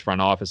Astros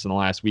front office in the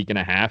last week and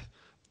a half,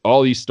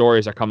 all these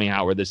stories are coming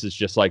out where this is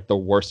just like the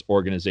worst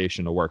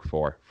organization to work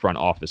for, front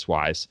office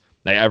wise.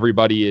 Like,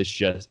 everybody is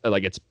just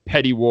like, it's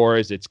petty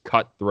wars, it's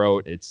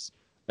cutthroat, it's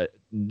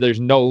there's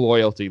no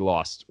loyalty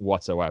lost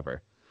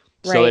whatsoever.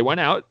 Right. So they went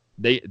out,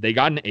 they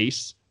got an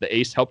ace. The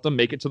ace helped them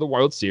make it to the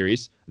World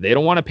Series. They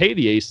don't want to pay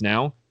the ace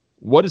now.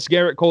 What does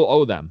Gerrit Cole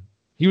owe them?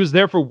 He was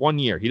there for 1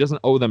 year. He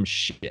doesn't owe them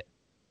shit.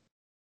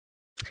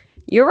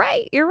 You're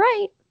right.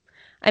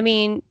 I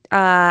mean,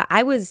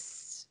 I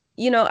was,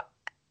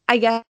 I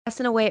guess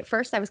in a way at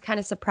first I was kind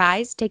of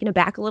surprised, taken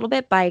aback a little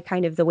bit by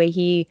kind of the way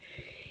he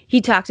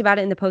talked about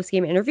it in the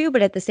post-game interview.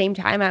 But at the same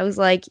time, I was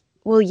like,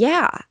 well,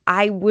 yeah,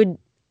 I would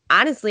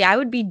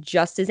be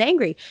just as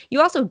angry. You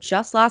also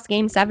just lost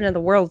Game 7 of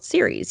the World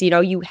Series.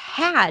 You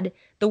had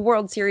the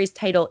World Series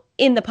title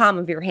in the palm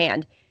of your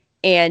hand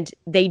and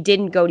they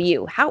didn't go to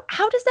you. How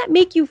does that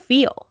make you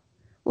feel?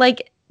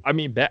 Like, I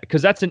mean,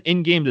 because that's an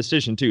in-game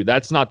decision too.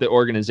 That's not the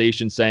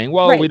organization saying,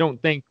 well, right, we don't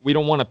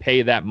want to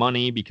pay that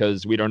money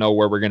because we don't know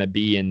where we're going to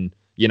be in,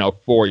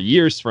 4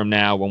 years from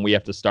now when we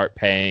have to start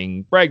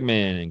paying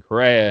Bregman and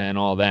Correa and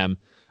all them.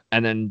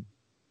 And then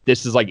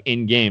this is like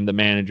in-game. The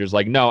manager's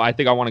like, no, I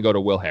think I want to go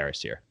to Will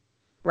Harris here.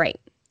 Right.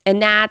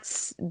 And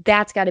that's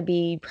got to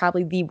be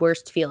probably the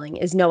worst feeling,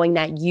 is knowing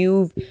that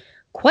you've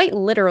quite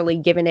literally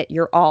given it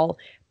your all,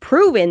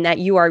 proven that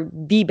you are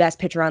the best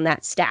pitcher on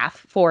that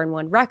staff,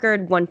 4-1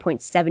 record,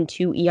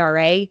 1.72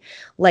 ERA,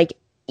 like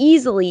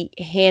easily,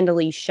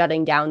 handily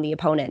shutting down the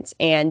opponents.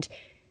 And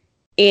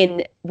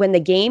when the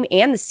game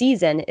and the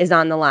season is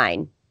on the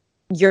line,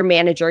 your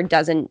manager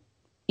doesn't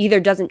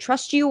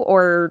trust you,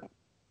 or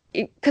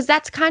because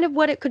that's kind of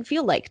what it could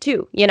feel like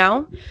too,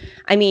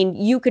 I mean,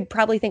 you could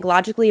probably think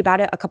logically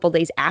about it a couple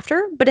days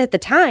after, but at the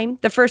time,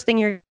 the first thing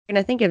you're going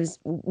to think is,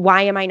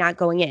 why am I not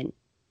going in?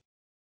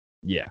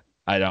 Yeah,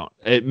 I don't.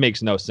 It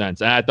makes no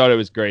sense. And I thought it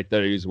was great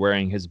that he was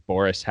wearing his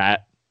Boras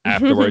hat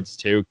afterwards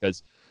too,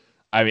 because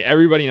I mean,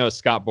 everybody knows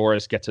Scott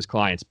Boras gets his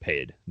clients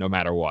paid no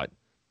matter what.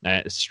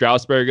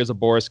 Strasburg is a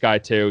Boras guy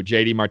too.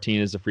 JD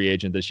Martinez is a free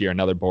agent this year,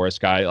 another Boras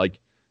guy. Like,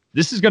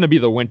 this is going to be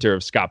the winter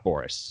of Scott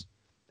Boras.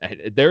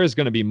 There is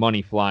going to be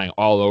money flying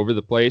all over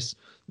the place.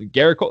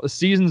 Gerrit Cole, the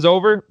season's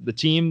over. The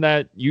team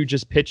that you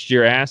just pitched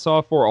your ass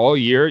off for all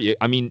year,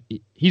 I mean,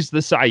 he's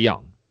the Cy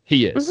Young.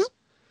 He is. Mm-hmm.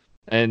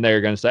 And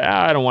they're going to say,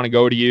 I don't want to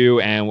go to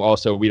you, and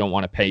also we don't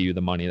want to pay you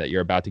the money that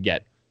you're about to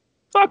get.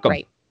 Fuck them.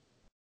 Right.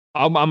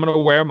 I'm going to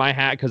wear my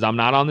hat because I'm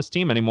not on this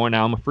team anymore.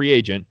 Now I'm a free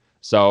agent,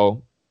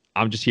 so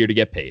I'm just here to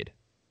get paid.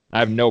 I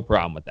have no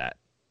problem with that.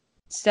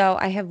 So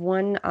I have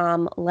one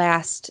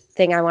last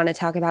thing I want to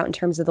talk about in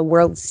terms of the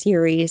World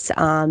Series.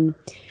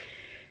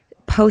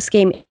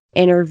 Post-game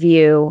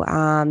interview,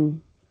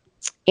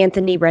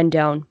 Anthony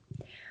Rendon.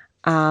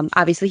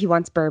 Obviously, he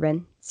wants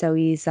bourbon, so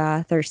he's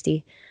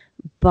thirsty.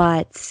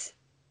 But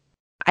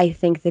I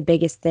think the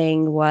biggest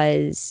thing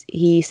was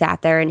he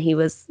sat there and he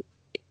was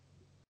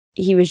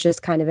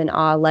just kind of in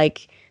awe.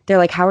 Like, they're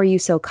like, how are you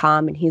so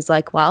calm? And he's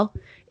like, well,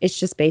 it's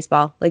just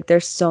baseball. Like,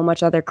 there's so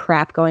much other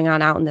crap going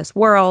on out in this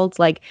world.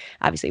 Like,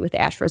 obviously with the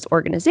Astros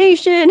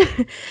organization,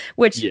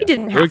 which he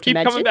didn't have to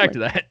mention. We'll keep coming back to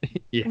that.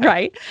 Yeah.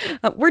 Right.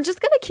 We're just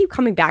going to keep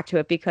coming back to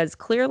it because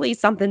clearly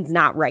something's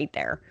not right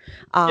there.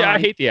 I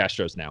hate the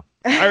Astros now.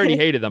 I already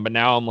hated them, but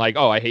now I'm like,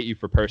 oh, I hate you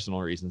for personal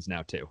reasons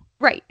now too.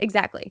 Right.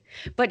 Exactly.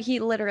 But he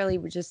literally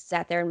just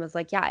sat there and was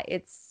like, yeah,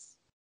 it's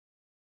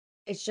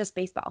just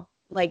baseball.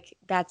 Like,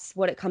 that's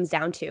what it comes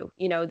down to.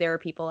 There are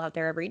people out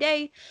there every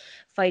day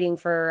fighting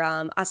for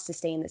us to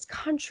stay in this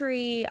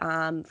country,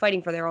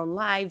 fighting for their own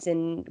lives.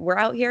 And we're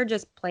out here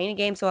just playing a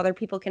game so other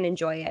people can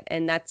enjoy it.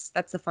 And that's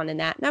the fun in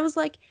that. And I was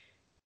like,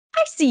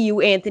 I see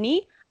you,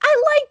 Anthony.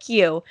 I like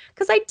you.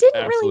 Because I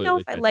didn't really know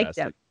if I liked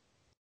him.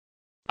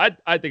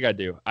 I think I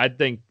do. I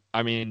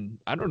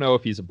don't know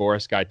if he's a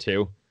Boras guy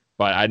too,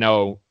 but I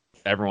know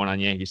everyone on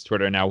Yankees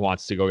Twitter now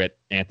wants to go get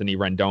Anthony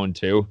Rendon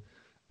too.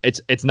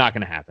 It's not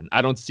going to happen.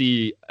 I don't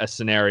see a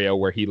scenario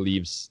where he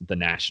leaves the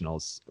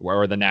Nationals,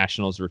 where the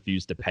Nationals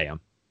refuse to pay him.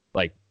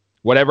 Like,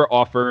 whatever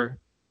offer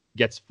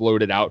gets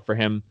floated out for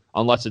him,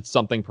 unless it's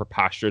something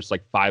preposterous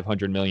like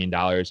 $500 million,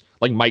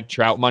 like Mike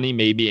Trout money.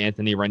 Maybe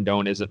Anthony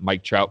Rendon isn't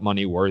Mike Trout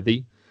money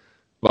worthy,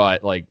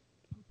 but like,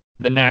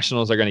 the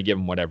Nationals are going to give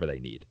him whatever they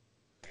need.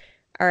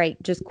 All right,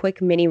 just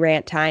quick mini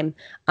rant time.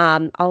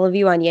 All of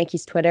you on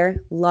Yankees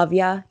Twitter, love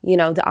ya.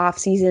 The off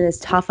season is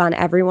tough on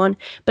everyone,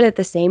 but at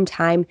the same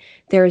time,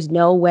 there is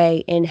no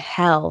way in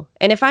hell.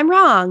 And if I'm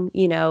wrong,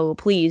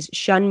 please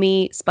shun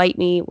me, spite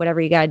me, whatever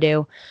you gotta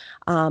do.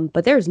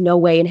 But there's no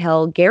way in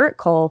hell Gerrit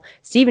Cole,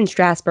 Steven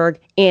Strasburg,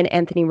 and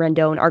Anthony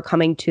Rendon are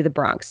coming to the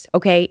Bronx.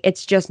 Okay,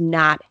 it's just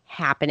not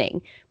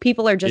happening.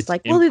 People are just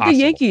well, they're the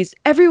Yankees.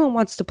 Everyone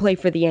wants to play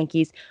for the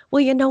Yankees.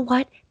 Well, you know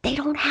what? They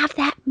don't have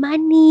that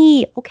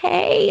money.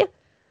 Okay.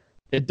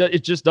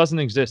 It just doesn't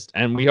exist,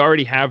 and we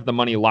already have the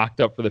money locked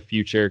up for the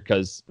future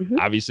because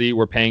obviously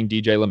we're paying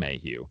DJ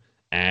LeMahieu,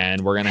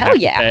 and we're gonna have to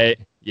pay.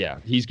 Yeah,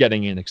 he's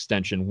getting an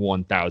extension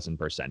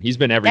 1,000%. He's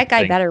been everything.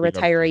 That guy better we've ever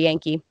retire a seen.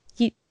 Yankee.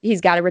 He's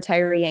got to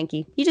retire a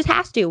Yankee. He just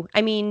has to.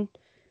 I mean,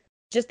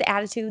 just the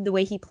attitude, the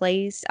way he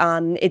plays.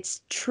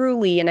 It's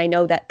truly, and I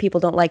know that people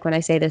don't like when I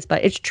say this,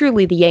 but it's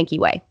truly the Yankee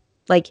way.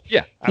 Like,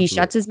 Yeah, he absolutely.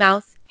 shuts his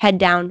mouth, head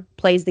down,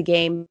 plays the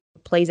game,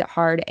 plays it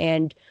hard,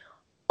 and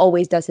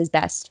always does his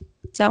best.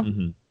 So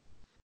Mhm.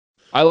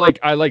 I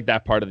like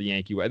that part of the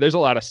Yankee way. There's a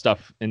lot of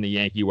stuff in the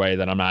Yankee way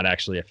that I'm not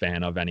actually a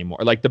fan of anymore.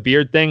 Like the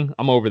beard thing,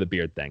 I'm over the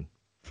beard thing.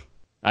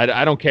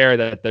 I don't care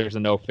that there's a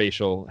no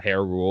facial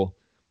hair rule.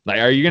 Like,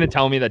 are you going to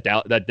tell me that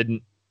that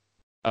didn't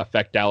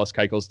affect Dallas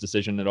Keuchel's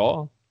decision at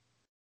all?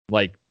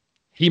 Like,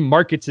 he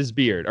markets his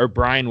beard. Or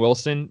Brian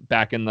Wilson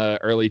back in the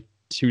early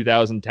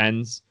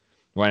 2010s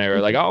when they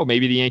were like, oh,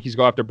 maybe the Yankees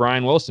go after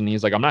Brian Wilson.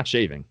 He's like, I'm not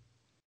shaving.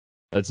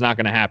 That's not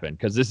going to happen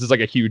because this is like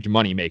a huge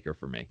money maker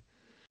for me.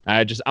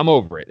 I'm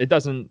over it. It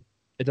doesn't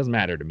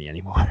matter to me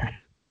anymore.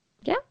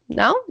 yeah,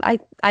 no,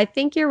 I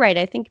think you're right.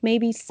 I think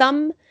maybe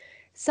some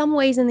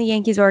ways in the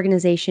Yankees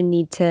organization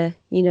need to,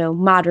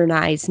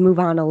 modernize, move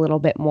on a little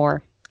bit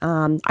more.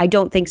 I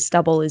don't think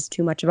stubble is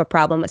too much of a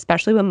problem,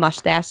 especially when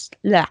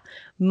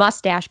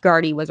Mustache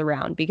Gardy was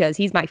around, because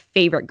he's my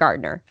favorite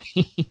gardener.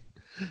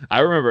 I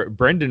remember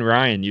Brendan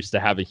Ryan used to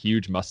have a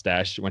huge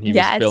mustache when he was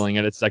Yes. filling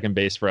it at second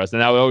base for us.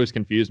 And that would always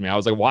confuse me. I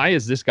was like, why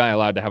is this guy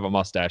allowed to have a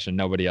mustache and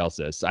nobody else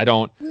is?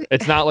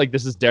 It's not like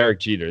this is Derek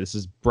Jeter. This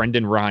is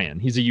Brendan Ryan.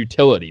 He's a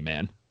utility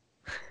man.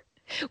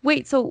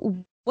 Wait, so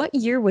what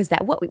year was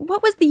that? What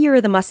was the year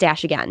of the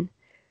mustache again?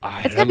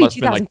 It's That gotta be must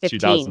have been like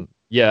 2015.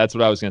 Yeah, that's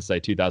what I was going to say.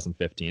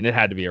 2015. It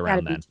had to be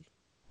around then.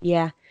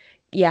 Yeah.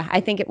 Yeah,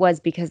 I think it was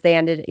because they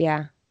ended.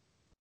 Yeah.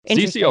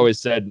 CC always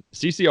said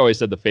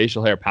the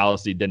facial hair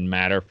policy didn't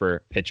matter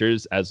for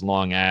pitchers as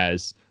long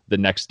as the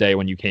next day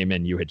when you came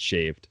in you had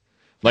shaved.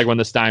 Like when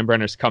the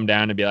Steinbrenners come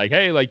down and be like,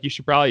 hey, like you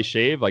should probably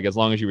shave. Like as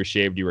long as you were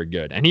shaved, you were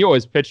good. And he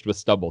always pitched with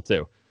stubble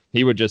too.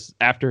 He would just,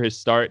 after his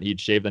start, he'd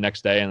shave the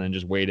next day and then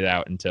just wait it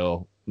out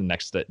until the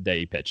next day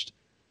he pitched.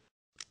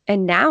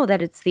 And now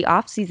that it's the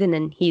off season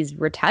and he's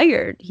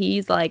retired,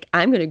 he's like,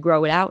 I'm going to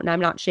grow it out and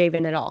I'm not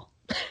shaving at all.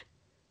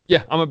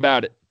 Yeah, I'm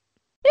about it.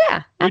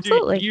 Yeah,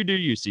 absolutely. You do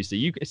you,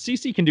 CC.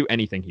 CC can do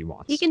anything he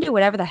wants. He can do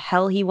whatever the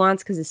hell he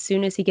wants because as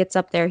soon as he gets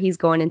up there, he's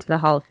going into the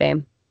Hall of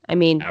Fame. I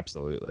mean,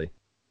 absolutely.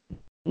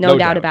 No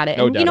doubt about it.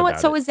 No and doubt you know what?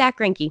 about So it. is Zach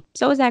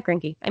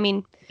Greinke. I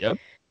mean, Yep.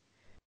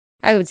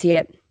 I would see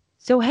it.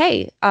 So,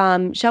 hey,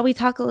 shall we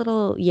talk a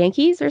little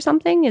Yankees or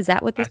something? Is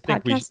that what this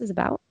podcast is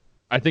about?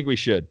 I think we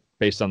should,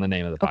 based on the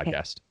name of the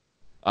podcast.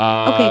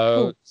 Okay,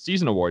 cool.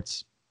 Season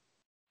awards.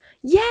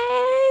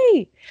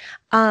 Yay!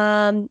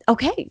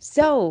 Okay,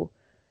 so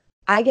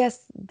I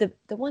guess the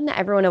one that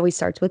everyone always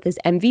starts with is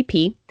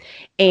MVP.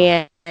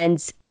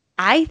 And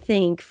I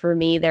think for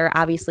me, there are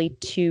obviously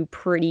two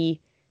pretty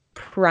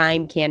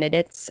prime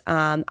candidates.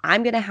 I'm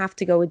going to have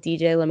to go with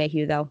DJ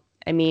LeMahieu, though.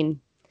 I mean,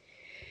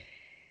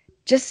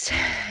 just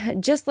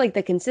like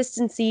the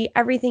consistency,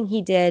 everything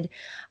he did,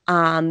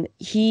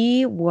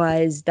 he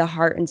was the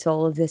heart and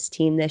soul of this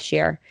team this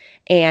year.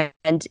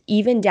 And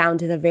even down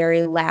to the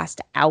very last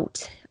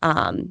out,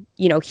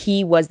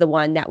 he was the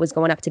one that was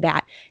going up to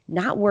bat,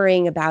 not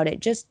worrying about it,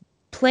 just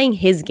playing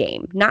his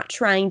game, not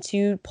trying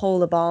to pull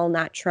the ball,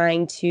 not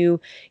trying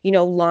to,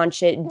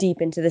 launch it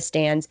deep into the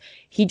stands.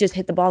 He just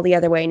hit the ball the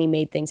other way and he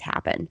made things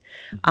happen.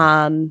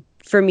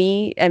 For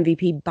me,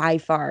 MVP by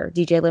far,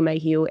 DJ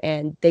LeMahieu,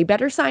 and they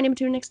better sign him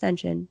to an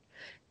extension.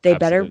 They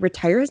better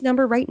retire his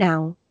number right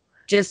now.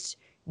 Just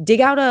dig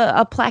out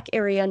a plaque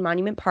area in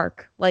Monument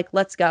Park. Like,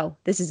 let's go.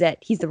 This is it.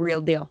 He's the real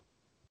deal.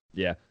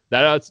 Yeah,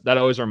 that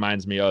always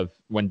reminds me of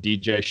when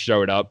DJ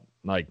showed up.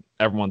 Like,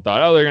 everyone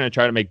thought, oh, they're going to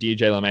try to make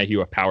DJ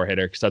LeMahieu a power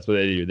hitter because that's what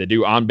they do. They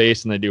do on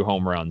base and they do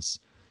home runs.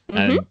 Mm-hmm.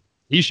 And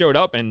he showed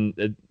up,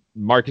 and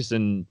Marcus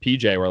and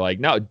PJ were like,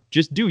 no,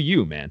 just do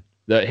you, man.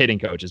 The hitting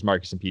coaches,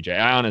 Marcus and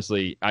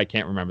PJ. I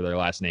can't remember their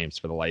last names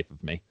for the life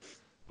of me.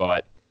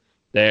 But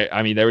they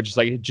were just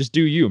like, just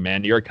do you,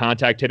 man. You're a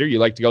contact hitter. You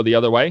like to go the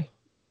other way.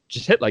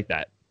 Just hit like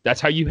that. That's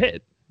how you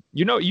hit.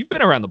 You've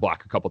been around the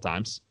block a couple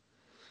times.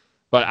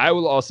 But I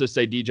will also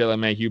say DJ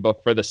LeMahieu,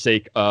 but for the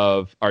sake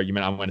of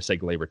argument, I'm going to say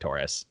Gleyber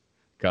Torres.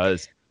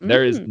 Because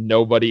there is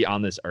nobody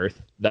on this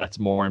earth that's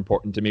more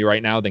important to me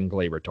right now than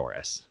Gleyber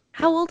Torres.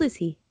 How old is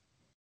he?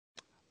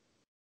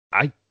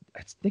 I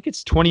think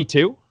it's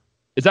 22.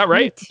 Is that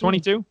right?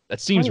 22? That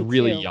seems 22.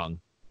 Really young.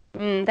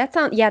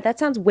 That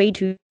sounds way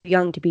too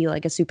young to be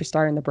like a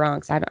superstar in the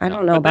Bronx. I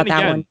don't know about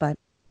that one, but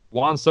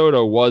Juan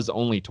Soto was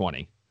only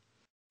 20,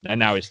 and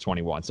now he's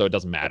 21, so it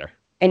doesn't matter.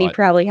 And he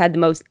probably had the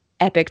most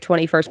epic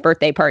 21st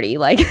birthday party,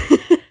 like.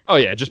 Oh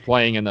yeah, just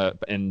playing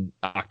in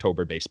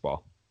October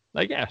baseball.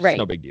 Like, yeah, right.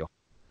 No big deal.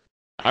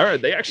 All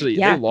right, they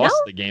lost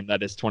the game that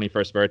his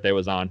 21st birthday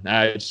was on.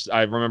 I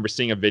remember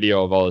seeing a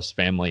video of all his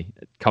family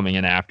coming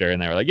in after,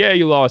 and they were like, "Yeah,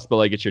 you lost, but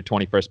like it's your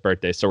 21st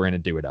birthday, so we're gonna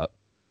do it up."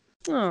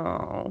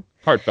 Oh,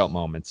 heartfelt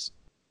moments.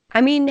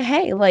 I mean,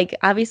 hey, like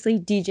obviously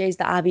DJ's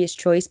the obvious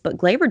choice, but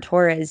Gleyber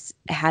Torres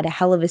had a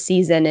hell of a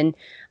season, and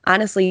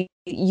honestly,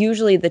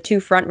 usually the two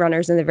front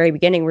runners in the very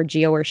beginning were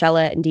Gio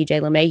Urshela and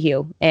DJ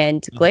LeMahieu.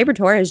 And Gleyber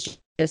Torres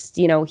just,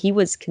 he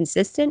was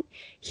consistent.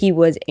 He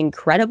was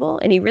incredible.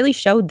 And he really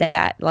showed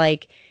that,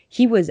 like,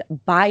 he was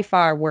by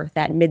far worth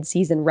that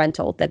midseason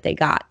rental that they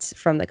got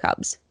from the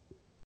Cubs.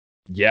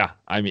 Yeah.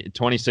 I mean,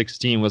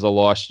 2016 was a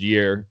lost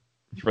year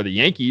for the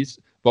Yankees,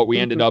 but we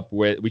ended up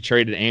we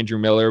traded Andrew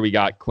Miller. We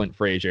got Clint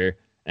Frazier.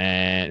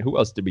 And who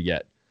else did we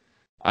get?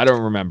 I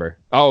don't remember.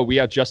 Oh, we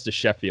got Justice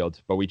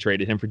Sheffield, but we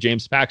traded him for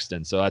James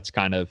Paxton. So that's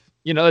kind of,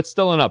 that's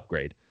still an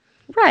upgrade.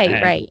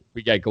 Right.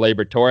 We got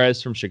Gleyber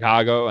Torres from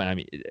Chicago. And I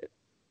mean,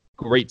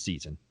 great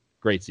season.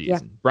 Yeah.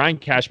 Brian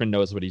Cashman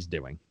knows what he's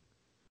doing.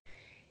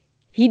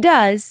 He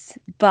does,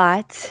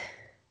 but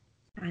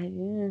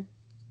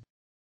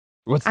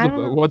what's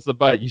the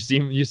but? You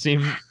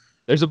seem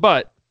there's a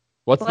but.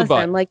 What's the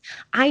but? Like,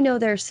 I know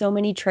there's so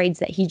many trades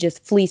that he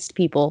just fleeced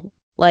people.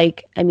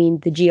 Like, I mean,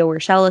 the Gio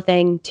Urshela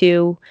thing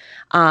too.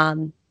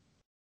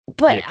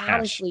 But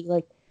honestly,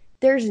 like,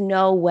 there's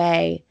no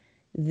way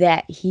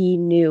that he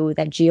knew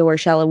that Gio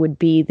Urshela would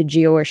be the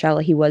Gio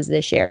Urshela he was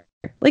this year.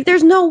 Like,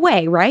 there's no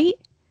way, right?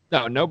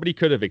 No, nobody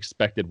could have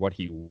expected what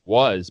he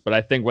was. But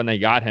I think when they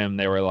got him,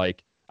 they were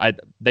like,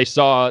 they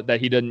saw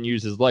that he didn't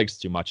use his legs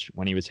too much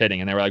when he was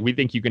hitting. And they were like, we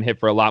think you can hit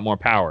for a lot more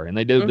power. And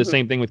they did the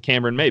same thing with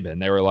Cameron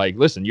Maybin. They were like,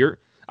 listen,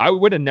 I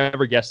would have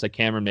never guessed that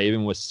Cameron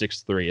Maybin was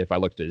 6'3" if I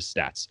looked at his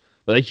stats.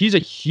 But like, he's a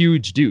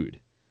huge dude.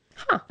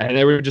 Huh. And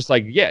they were just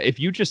like, yeah, if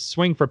you just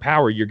swing for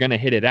power, you're going to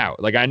hit it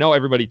out. Like, I know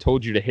everybody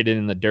told you to hit it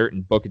in the dirt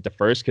and book it to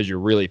first because you're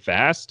really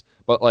fast.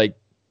 But like,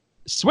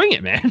 swing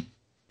it, man.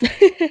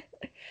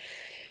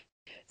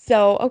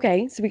 So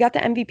we got the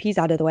MVPs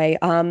out of the way.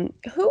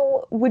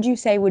 Who would you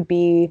say would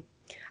be,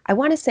 I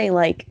want to say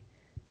like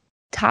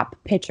top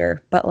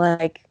pitcher, but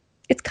like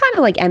it's kind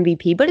of like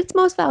MVP, but it's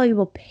most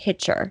valuable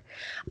pitcher.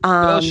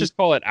 Well, let's just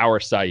call it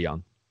our Cy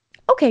Young.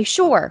 Okay,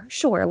 sure.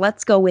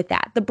 Let's go with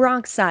that. The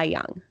Bronx Cy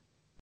Young.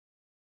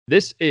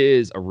 This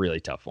is a really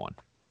tough one.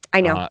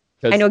 I know.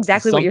 I know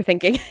exactly what you're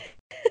thinking.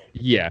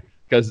 Yeah,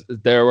 because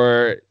there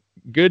were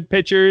good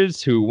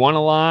pitchers who won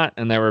a lot,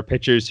 and there were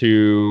pitchers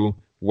who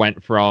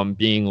went from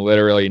being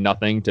literally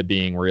nothing to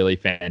being really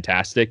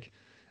fantastic.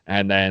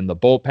 And then the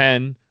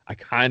bullpen, I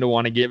kind of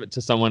want to give it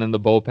to someone in the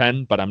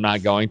bullpen, but I'm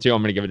not going to.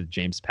 I'm going to give it to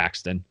James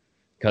Paxton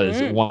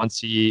because once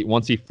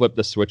he flipped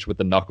the switch with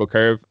the knuckle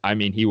curve, I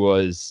mean, he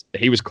was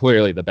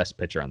clearly the best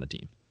pitcher on the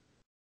team.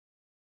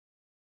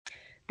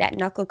 That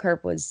knuckle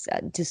curve was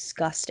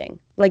disgusting.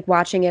 Like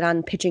watching it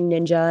on Pitching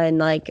Ninja and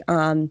like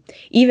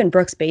even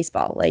Brooks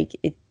Baseball, like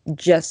it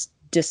just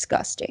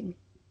disgusting.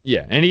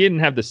 Yeah, and he didn't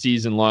have the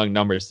season-long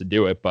numbers to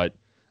do it, but,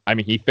 I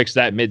mean, he fixed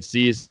that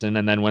mid-season,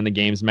 and then when the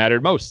games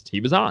mattered most, he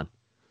was on.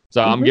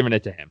 So I'm giving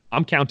it to him.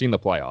 I'm counting the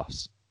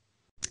playoffs.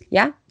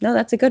 Yeah, no,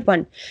 that's a good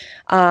one.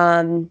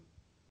 I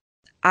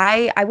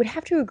would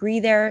have to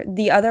agree there.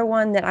 The other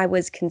one that I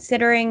was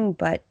considering,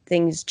 but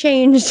things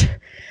changed.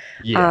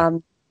 Yeah.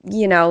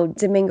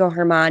 Domingo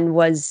Germán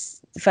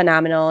was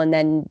phenomenal and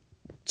then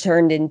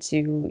turned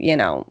into,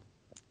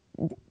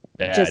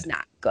 just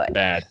not good.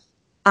 Bad.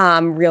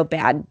 Real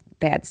bad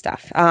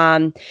stuff.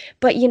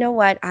 But you know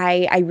what?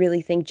 I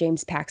really think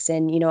James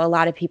Paxton, a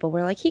lot of people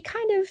were like, he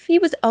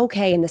was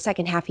okay. In the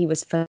second half, he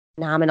was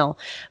phenomenal.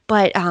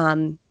 But,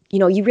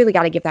 you really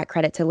got to give that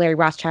credit to Larry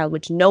Rothschild,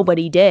 which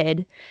nobody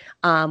did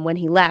when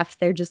he left.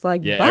 They're just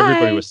like, yeah, bye.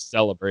 Everybody was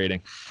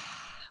celebrating.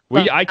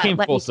 I came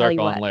full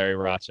circle on Larry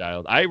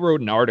Rothschild. I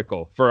wrote an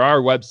article for our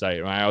website.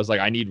 And I was like,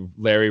 I need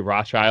Larry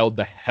Rothschild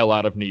the hell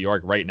out of New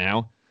York right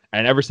now.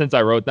 And ever since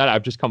I wrote that,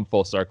 I've just come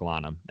full circle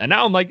on him. And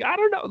now I'm like, I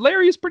don't know.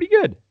 Larry is pretty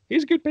good.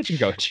 He's a good pitching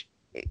coach.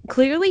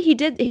 Clearly, he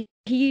did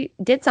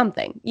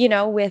something,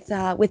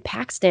 with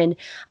Paxton.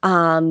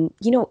 Honestly,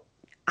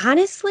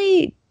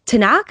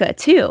 Tanaka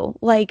too.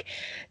 Like,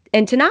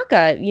 and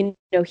Tanaka,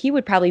 he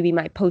would probably be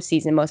my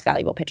postseason most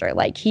valuable pitcher.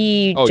 Like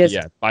he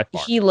by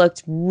far. He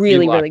looked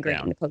really, really great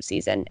in the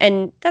postseason,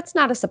 and that's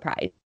not a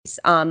surprise.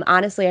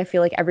 Honestly, I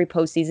feel like every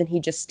postseason he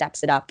just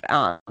steps it up,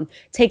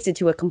 takes it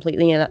to a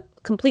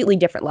completely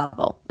different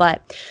level.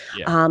 But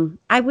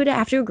I would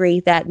have to agree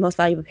that most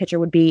valuable pitcher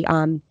would be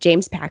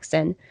James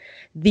Paxton.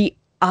 The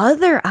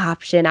other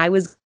option I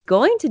was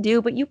going to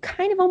do, but you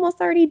kind of almost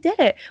already did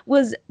it,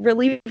 was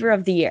reliever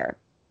of the year.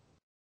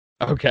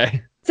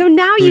 Okay. So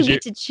now you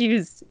get to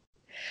choose.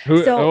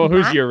 Who's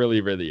your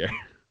reliever of the year?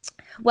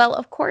 Well,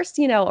 of course,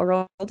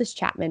 Aroldis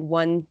Chapman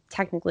won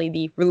technically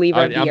the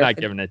reliever of the year. I'm not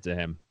giving it to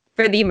him.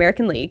 For the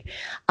American League.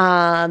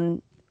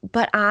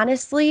 But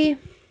honestly,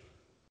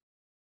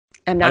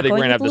 I'm not going with Luis. I think we're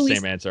going to have the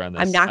same answer on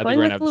this. I'm not going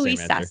with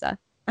Luis Sessa.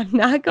 I'm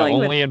not going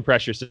with... Only in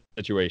pressure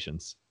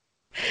situations.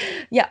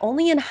 Yeah,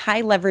 only in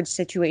high leverage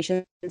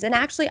situations. And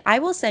actually, I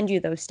will send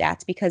you those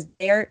stats because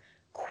they're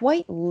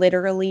quite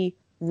literally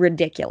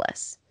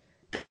ridiculous.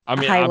 I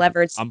mean, high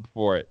leverage. I'm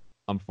for it.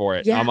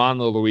 Yeah. I'm on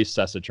the Luis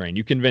Sessa train.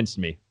 You convinced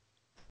me.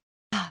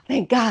 Oh,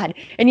 thank God.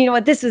 And you know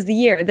what? This was the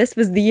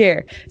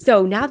year.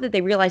 So now that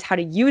they realize how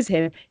to use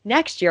him,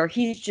 next year,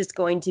 he's just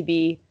going to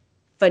be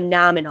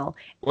phenomenal.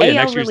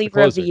 AL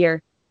reliever of the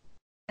year.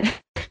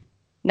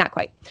 Not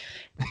quite.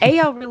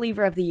 AL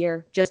reliever of the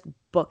year, just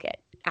book it.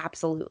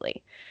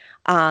 Absolutely.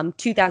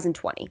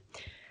 2020.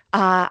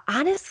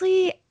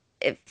 Honestly,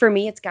 for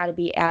me, it's got to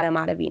be Adam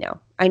Ottavino.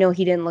 I know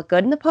he didn't look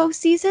good in the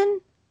postseason.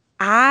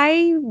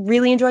 I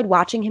really enjoyed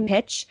watching him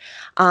pitch.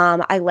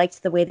 I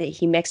liked the way that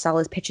he mixed all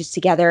his pitches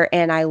together,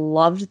 and I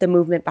loved the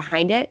movement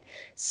behind it.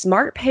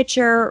 Smart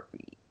pitcher.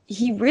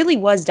 He really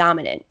was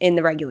dominant in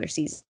the regular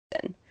season.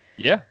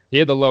 Yeah, he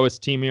had the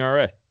lowest team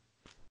ERA.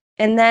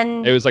 And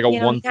then it was like a he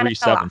kind of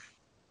fell 1.37. off.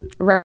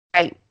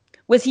 Right.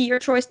 Was he your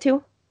choice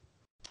too?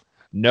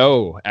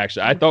 No,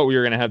 actually, I thought we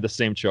were gonna have the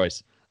same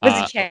choice.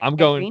 Was it Chad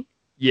Green?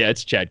 Yeah,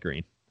 it's Chad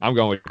Green. I'm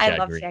going with Chad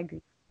Green. I love Chad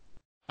Green.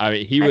 I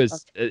mean, he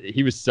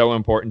was so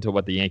important to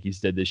what the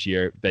Yankees did this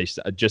year. They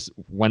just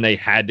when they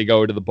had to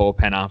go to the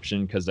bullpen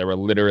option because there were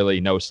literally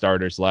no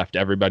starters left.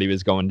 Everybody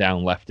was going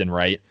down left and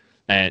right,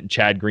 and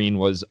Chad Green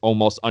was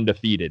almost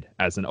undefeated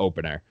as an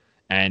opener.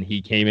 And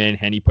he came in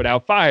and he put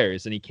out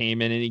fires, and he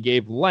came in and he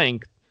gave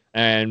length,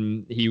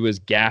 and he was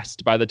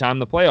gassed by the time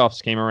the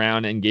playoffs came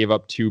around and gave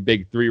up 2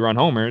 big 3-run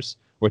homers,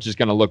 which is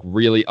going to look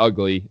really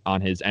ugly on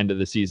his end of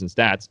the season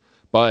stats.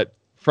 But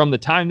from the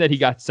time that he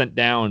got sent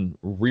down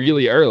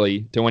really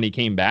early to when he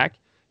came back,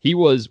 he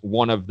was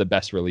one of the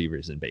best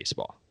relievers in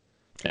baseball.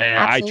 And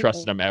absolutely. I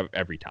trusted him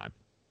every time.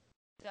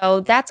 So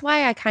that's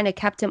why I kind of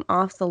kept him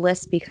off the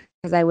list, because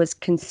I was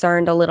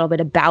concerned a little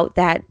bit about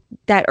that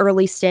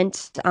early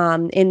stint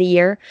in the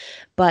year.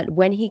 But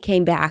when he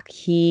came back,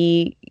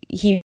 he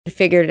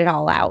figured it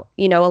all out.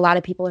 You know, a lot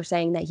of people are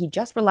saying that he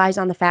just relies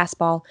on the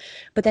fastball,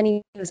 but then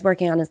he was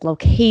working on his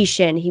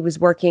location. He was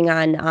working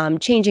on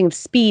changing of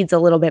speeds a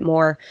little bit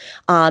more,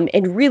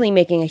 and really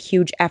making a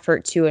huge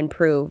effort to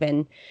improve.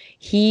 And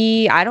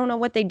I don't know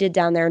what they did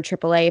down there in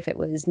AAA, if it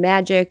was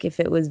magic, if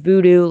it was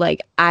voodoo,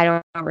 like, I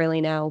don't really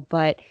know,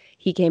 but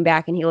he came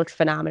back and he looks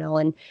phenomenal.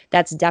 And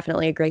that's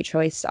definitely a great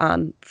choice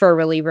for a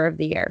reliever of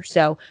the year.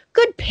 So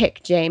good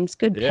pick, James.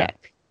 Good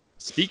pick.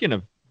 Speaking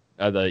of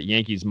the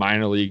Yankees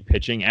minor league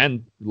pitching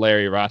and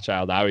Larry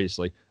Rothschild,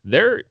 obviously,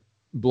 they're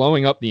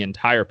blowing up the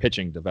entire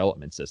pitching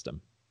development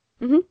system.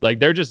 Mm-hmm. Like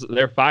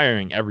they're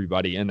firing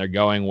everybody, and they're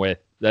going with,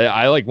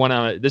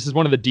 this is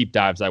one of the deep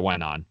dives I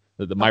went on.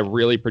 My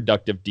really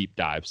productive deep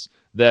dives.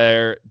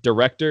 Their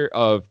director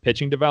of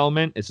pitching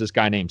development is this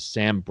guy named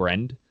Sam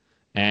Brend,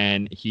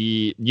 and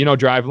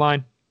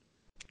Driveline?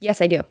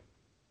 Yes, I do.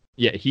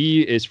 Yeah,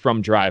 he is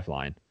from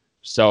Driveline.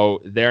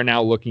 So they're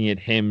now looking at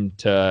him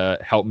to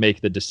help make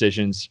the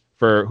decisions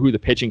for who the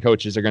pitching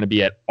coaches are going to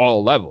be at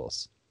all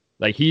levels.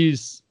 Like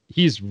he's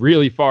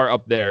really far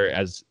up there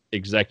as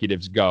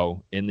executives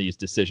go in these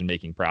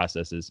decision-making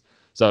processes.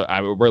 So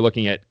we're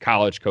looking at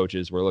college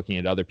coaches, we're looking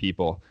at other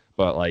people,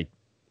 but like,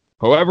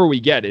 whoever we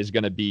get is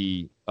going to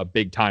be a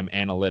big-time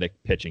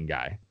analytic pitching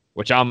guy,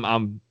 which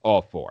I'm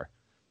all for.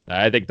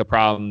 I think the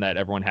problem that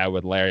everyone had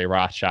with Larry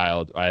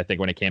Rothschild, I think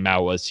when it came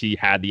out, was he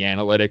had the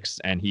analytics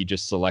and he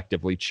just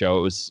selectively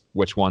chose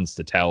which ones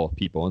to tell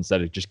people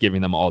instead of just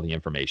giving them all the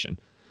information.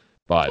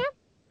 But yeah,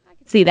 I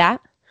can see that.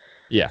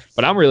 Yeah,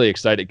 but I'm really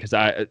excited because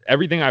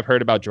everything I've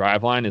heard about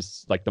Driveline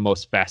is like the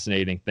most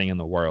fascinating thing in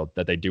the world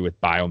that they do with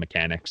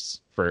biomechanics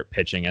for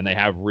pitching. And they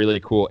have really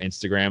cool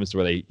Instagrams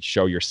where they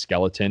show your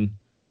skeleton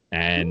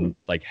and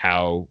like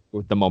how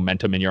the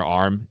momentum in your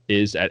arm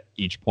is at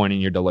each point in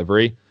your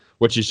delivery,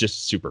 which is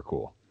just super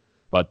cool.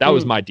 But that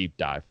was my deep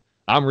dive.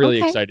 I'm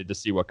really excited to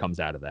see what comes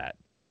out of that.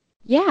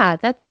 Yeah,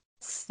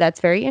 that's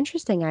very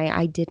interesting.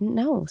 I didn't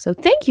know. So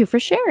thank you for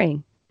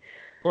sharing.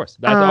 Of course.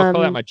 I'll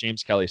call that my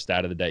James Kelly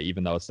stat of the day,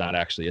 even though it's not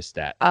actually a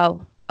stat.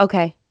 Oh,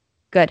 okay.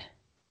 Good.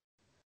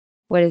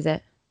 What is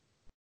it?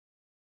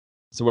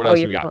 So what else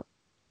we got?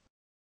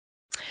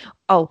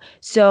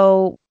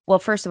 Well,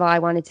 first of all, I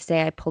wanted to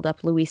say I pulled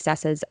up Luis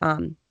Cessa's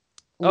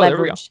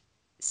leverage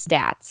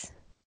stats.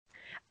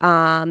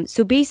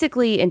 So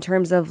basically, in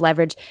terms of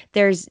leverage,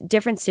 there's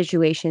different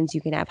situations.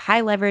 You can have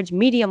high leverage,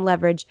 medium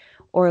leverage,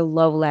 or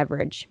low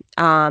leverage.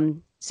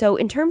 So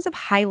in terms of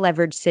high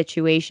leverage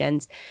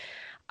situations,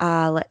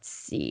 let's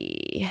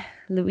see.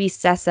 Luis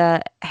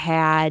Cessa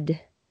had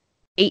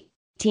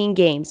 18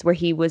 games where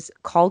he was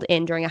called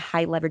in during a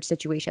high leverage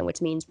situation,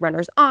 which means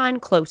runners on,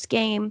 close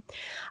game.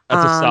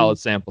 That's a solid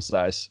sample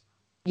size.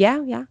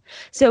 Yeah.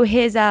 So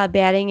his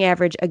batting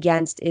average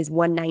against is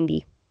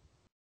 190.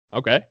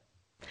 Okay.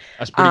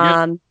 That's pretty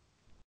good.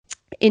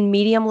 In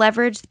medium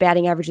leverage, the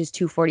batting average is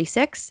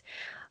 246.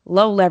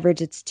 Low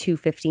leverage, it's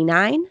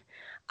 259.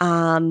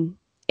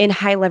 In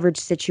high leverage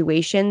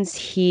situations,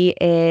 he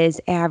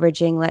is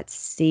averaging, 4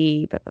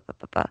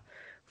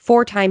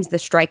 times the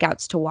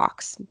strikeouts to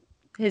walks.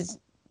 His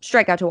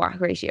strikeout to walk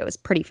ratio is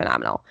pretty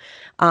phenomenal.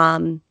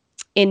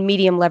 In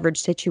medium leverage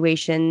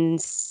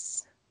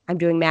situations, I'm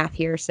doing math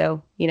here,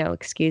 so,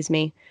 excuse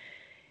me.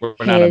 We're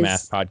not a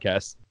math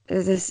podcast.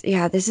 This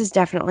is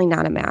definitely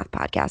not a math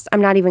podcast.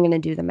 I'm not even going to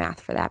do the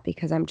math for that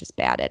because I'm just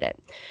bad at it.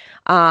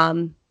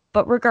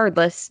 But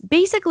regardless,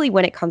 basically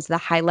when it comes to the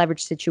high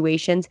leverage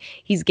situations,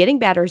 he's getting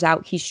batters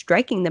out. He's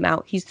striking them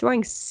out. He's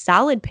throwing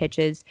solid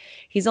pitches.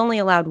 He's only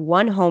allowed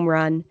 1 home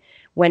run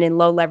when in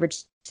low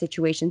leverage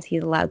situations,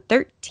 he's allowed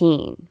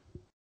 13.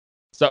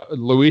 So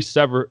Luis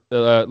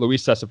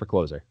Cessa for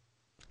closer.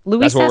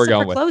 Luis That's what we're Cessa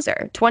going for with.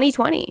 closer,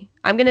 2020.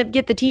 I'm gonna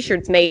get the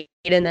t-shirts made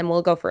and then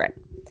we'll go for it.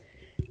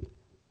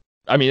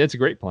 I mean, it's a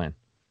great plan.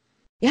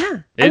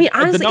 Yeah. I mean,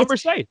 honestly,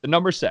 the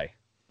numbers say.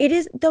 It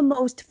is the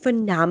most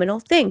phenomenal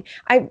thing.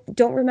 I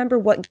don't remember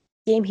what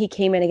game he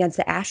came in against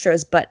the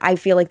Astros, but I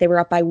feel like they were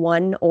up by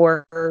 1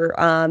 or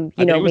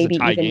maybe a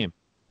tie even game.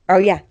 Oh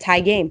yeah,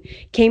 tie game.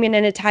 Came in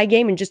a tie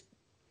game and just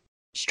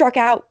struck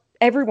out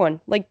everyone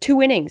like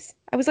 2 innings.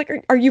 I was like,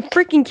 are you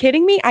freaking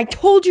kidding me? I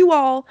told you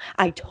all.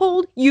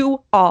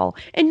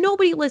 And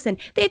nobody listened.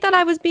 They thought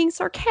I was being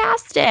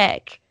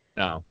sarcastic.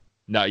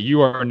 No,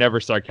 you are never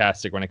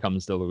sarcastic when it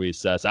comes to Luis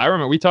Cessa. I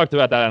remember we talked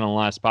about that on the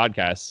last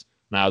podcast.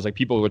 And I was like,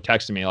 people were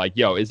texting me like,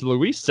 yo, is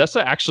Luis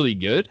Cessa actually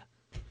good?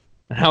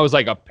 And I was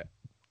like,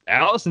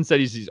 Allison said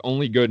he's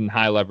only good in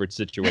high leverage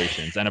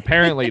situations. And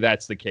apparently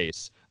that's the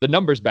case. The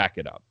numbers back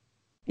it up.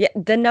 Yeah,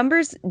 the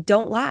numbers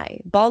don't lie.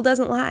 Ball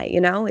doesn't lie.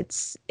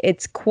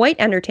 It's quite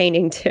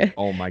entertaining to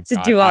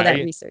do all that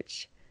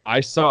research. I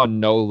saw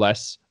no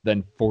less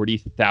than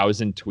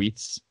 40,000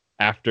 tweets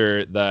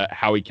after the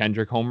Howie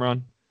Kendrick home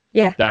run.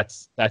 Yeah,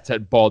 that's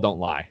at Ball don't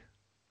lie.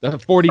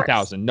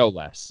 40,000, no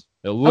less.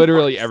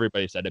 Literally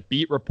everybody said it.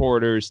 Beat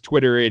reporters,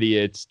 Twitter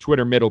idiots,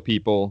 Twitter middle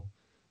people,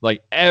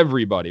 like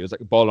everybody was like,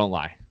 Ball don't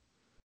lie.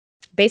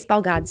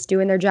 Baseball gods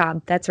doing their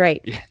job. That's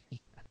right. Yeah.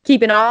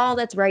 Keeping all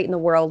that's right in the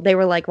world. They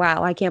were like,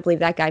 wow, I can't believe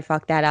that guy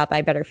fucked that up.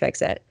 I better fix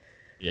it.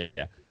 Yeah.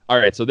 All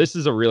right. So this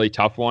is a really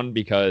tough one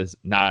because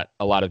not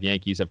a lot of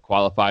Yankees have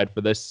qualified for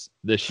this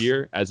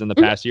year, as in the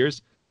past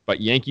years, but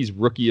Yankees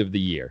Rookie of the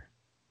Year.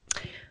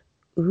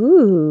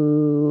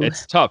 Ooh.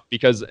 It's tough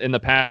because in the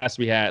past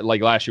we had,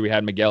 like last year, we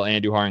had Miguel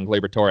Andujar and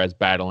Gleyber Torres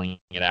battling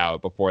it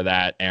out. Before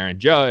that, Aaron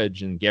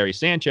Judge and Gary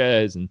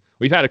Sanchez. And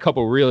we've had a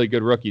couple really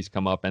good rookies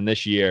come up. And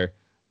this year,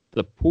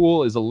 the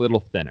pool is a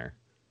little thinner.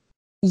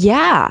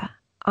 Yeah.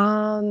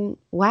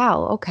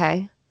 Wow.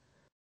 Okay.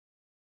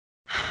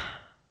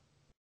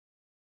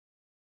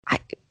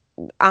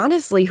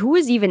 Honestly, who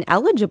is even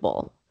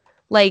eligible?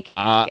 Like,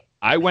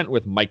 I went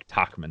with Mike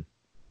Tauchman.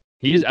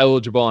 He's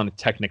eligible on a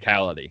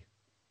technicality.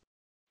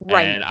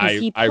 Right,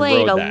 because he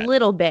played a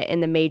little bit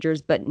in the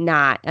majors, but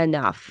not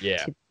enough.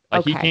 Yeah,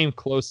 he came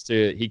close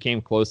to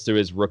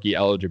his rookie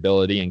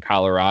eligibility in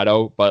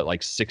Colorado, but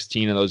like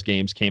 16 of those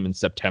games came in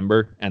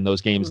September, and those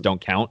games don't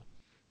count.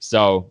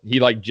 So he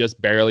just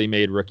barely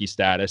made rookie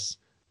status,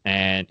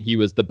 and he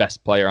was the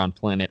best player on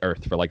planet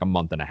Earth for like a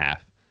month and a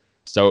half.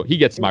 So he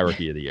gets my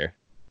Rookie of the Year.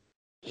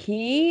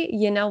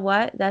 You know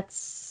what?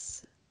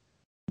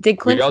 Did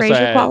Clint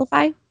Frazier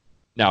qualify?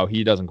 No,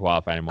 he doesn't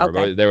qualify anymore.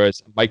 Okay. But there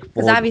was Mike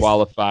Ford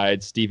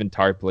qualified, Stephen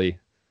Tarpley.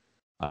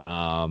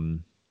 I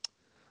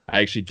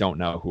actually don't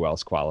know who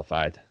else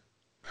qualified.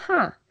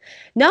 Huh.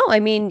 No, I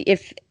mean,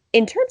 if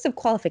in terms of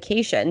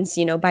qualifications,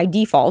 by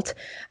default,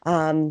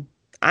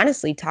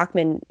 honestly,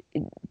 Tauchman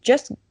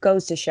just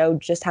goes to show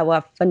just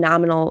what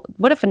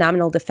a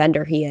phenomenal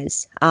defender he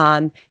is.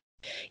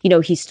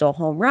 He stole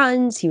home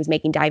runs. He was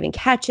making diving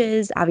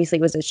catches. Obviously,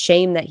 it was a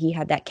shame that he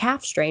had that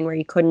calf strain where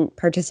he couldn't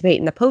participate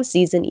in the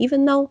postseason,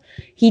 even though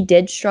he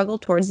did struggle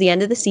towards the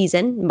end of the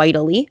season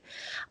mightily.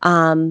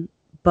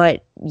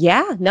 But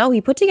yeah, no,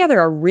 he put together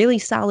a really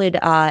solid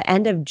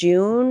end of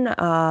June,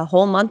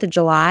 whole month of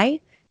July.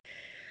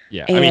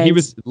 Yeah, I mean, he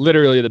was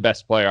literally the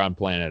best player on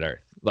planet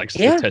Earth,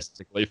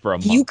 statistically for a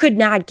month. You could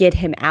not get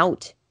him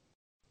out.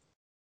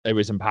 It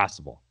was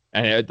impossible.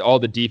 And all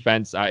the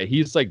defense,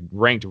 he's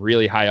ranked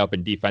really high up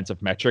in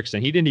defensive metrics,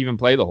 and he didn't even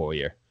play the whole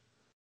year.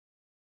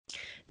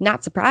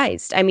 Not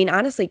surprised. I mean,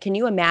 honestly, can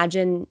you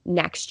imagine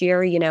next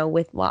year,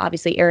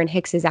 obviously Aaron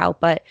Hicks is out,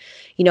 but,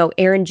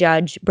 Aaron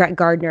Judge, Brett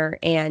Gardner,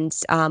 and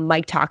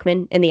Mike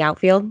Tauchman in the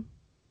outfield?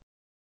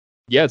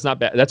 Yeah, it's not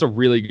bad. That's a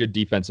really good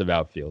defensive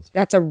outfield.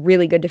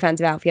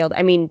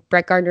 I mean,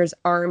 Brett Gardner's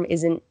arm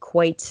isn't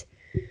quite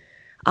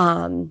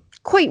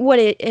what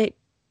it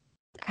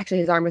actually,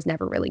 his arm was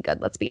never really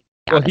good. Let's be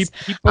honest.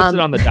 Well, he puts it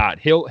on the dot.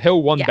 He'll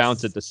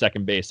bounce it to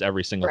second base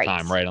every single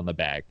time, right on the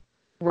bag.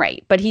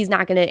 Right, but he's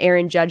not going to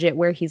Aaron Judge it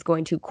where he's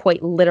going to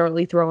quite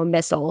literally throw a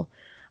missile,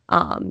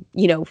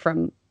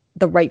 from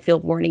the right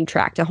field warning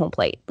track to home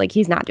plate. Like,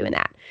 he's not doing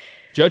that.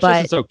 Judge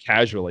does it so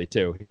casually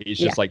too. He's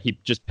just he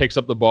just picks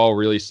up the ball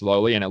really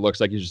slowly, and it looks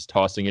like he's just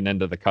tossing it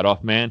into the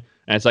cutoff man.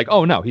 And it's like,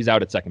 oh no, he's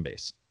out at second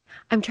base.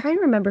 I'm trying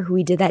to remember who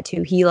he did that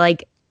to. He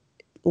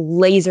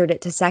lasered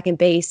it to second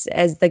base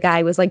as the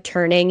guy was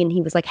turning, and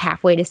he was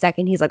halfway to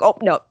second. He's like, oh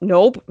no,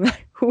 nope.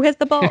 Who has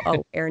the ball?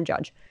 Oh, Aaron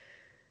Judge.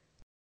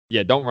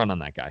 Yeah, don't run on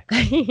that guy.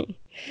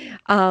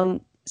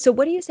 So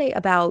what do you say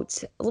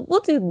about, we'll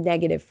do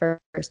negative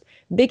first,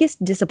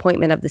 biggest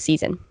disappointment of the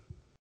season?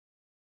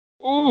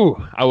 Ooh,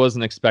 I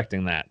wasn't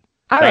expecting that.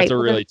 That's a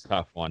really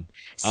tough one.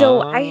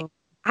 So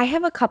I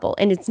have a couple,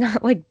 and it's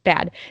not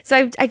bad.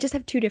 So I just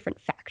have two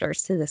different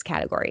factors to this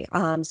category.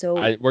 So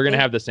we're going to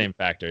have the same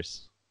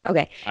factors.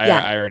 Okay.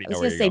 I already know. I was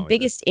going to say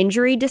biggest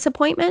injury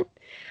disappointment,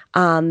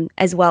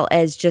 as well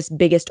as just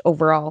biggest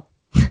overall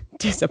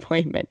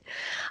disappointment.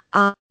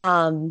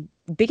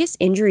 Biggest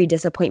injury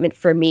disappointment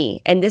for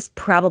me, and this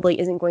probably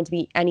isn't going to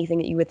be anything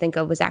that you would think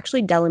of, was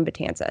actually Dellin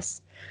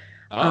Betances.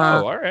 Oh,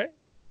 all right.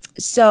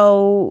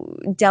 So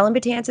Dellin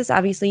Betances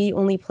obviously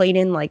only played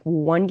in like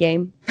one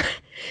game,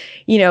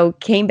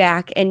 came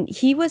back, and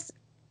he was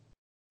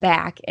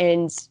back.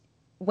 And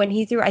when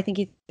he threw, I think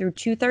he threw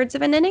 2/3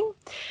 of an inning.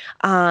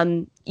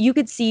 You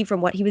could see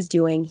from what he was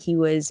doing, he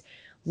was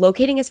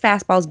locating his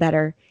fastballs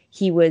better.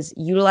 He was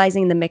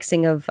utilizing the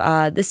mixing of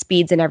the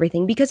speeds and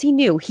everything, because he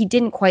knew he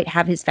didn't quite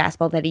have his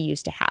fastball that he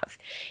used to have.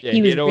 Yeah,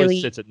 he was it always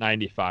really sits at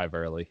 95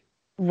 early.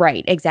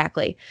 right,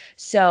 exactly.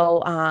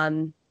 So,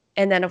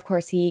 and then of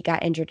course he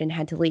got injured and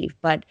had to leave.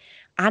 But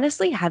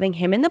honestly, having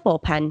him in the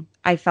bullpen,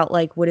 I felt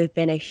like would have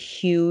been a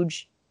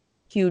huge,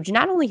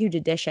 not only huge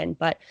addition,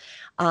 but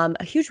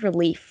a huge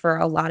relief for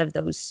a lot of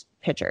those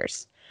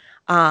pitchers.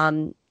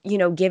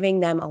 Giving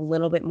them a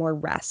little bit more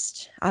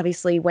rest.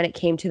 Obviously, when it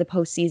came to the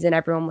postseason,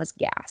 everyone was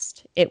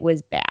gassed. It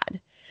was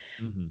bad.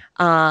 Mm-hmm.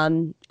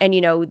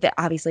 And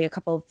obviously a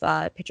couple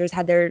of pitchers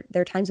had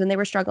their times when they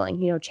were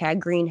struggling.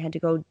 Chad Green had to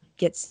go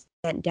get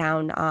sent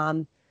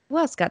down. Who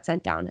else got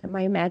sent down? Am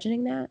I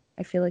imagining that?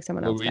 I feel like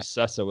someone else. Luis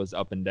Sessa was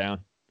up and down.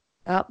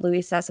 Oh,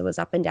 Luis Sessa was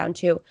up and down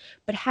too.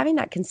 But having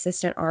that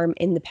consistent arm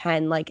in the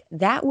pen, like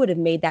that would have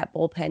made that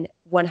bullpen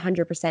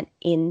 100%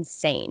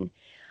 insane.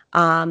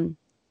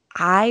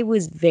 I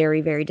was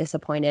very, very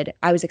disappointed.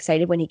 I was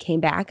excited when he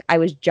came back. I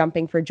was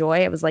jumping for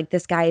joy. I was like,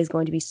 this guy is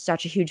going to be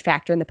such a huge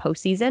factor in the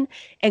postseason.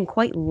 And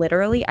quite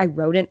literally, I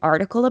wrote an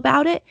article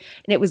about it,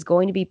 and it was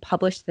going to be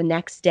published the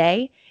next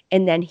day.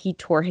 And then he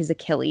tore his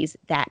Achilles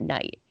that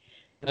night.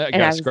 I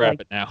gotta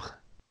scrap it now.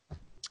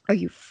 Are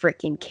you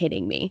freaking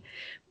kidding me?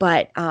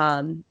 But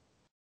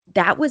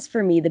that was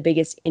for me the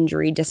biggest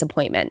injury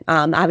disappointment.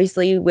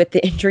 Obviously, with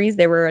the injuries,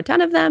 there were a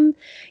ton of them.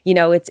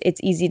 It's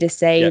easy to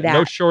say that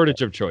no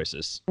shortage of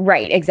choices.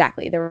 Right,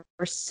 exactly. There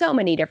were so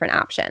many different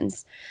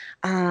options.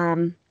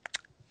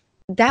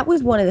 That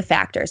was one of the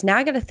factors. Now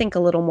I got to think a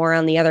little more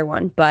on the other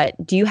one. But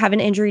do you have an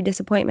injury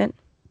disappointment?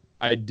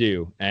 I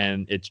do,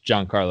 and it's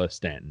Giancarlo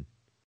Stanton,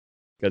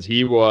 because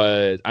he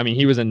was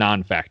a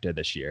non-factor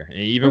this year. And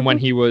even when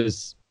he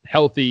was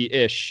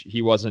healthy-ish,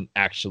 he wasn't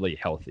actually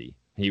healthy.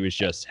 He was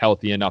just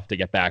healthy enough to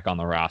get back on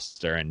the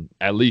roster and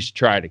at least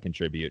try to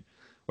contribute,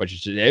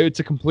 it's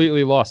a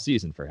completely lost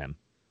season for him,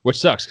 which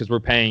sucks because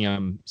we're paying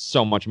him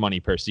so much money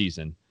per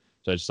season.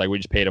 So it's like we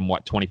just paid him,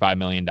 $25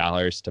 million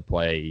to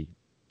play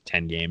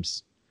 10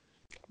 games,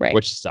 right?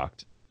 Which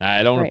sucked.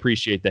 I don't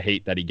appreciate the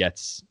hate that he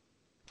gets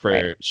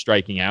for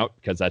striking out,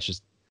 because that's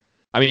just,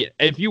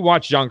 if you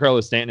watch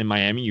Giancarlo Stanton in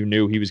Miami, you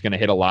knew he was going to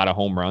hit a lot of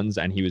home runs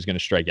and he was going to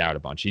strike out a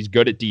bunch. He's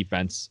good at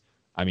defense.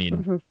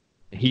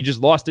 He just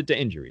lost it to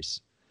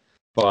injuries.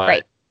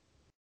 But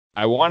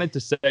I wanted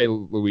to say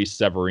Luis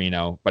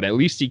Severino, but at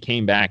least he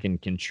came back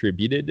and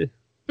contributed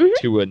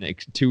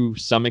to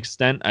some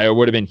extent. It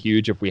would have been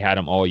huge if we had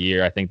him all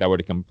year. I think that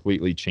would have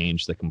completely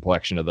changed the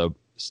complexion of the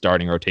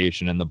starting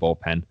rotation and the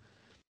bullpen.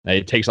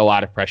 It takes a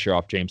lot of pressure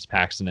off James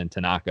Paxton and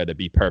Tanaka to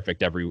be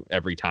perfect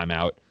every time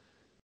out.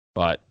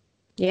 But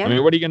what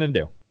are you going to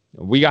do?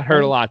 We got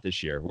hurt a lot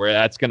this year, where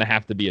that's going to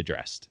have to be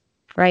addressed.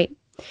 Right.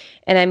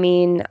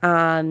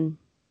 And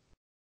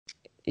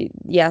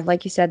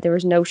like you said, there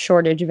was no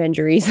shortage of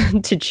injuries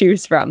to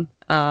choose from.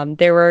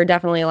 There were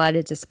definitely a lot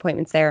of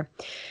disappointments there.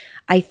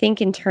 I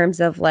think in terms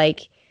of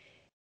like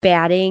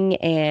batting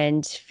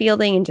and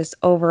fielding and just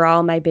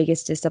overall, my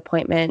biggest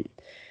disappointment,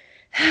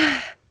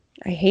 I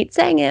hate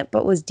saying it,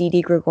 but was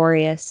Didi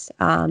Gregorius.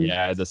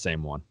 The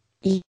same one.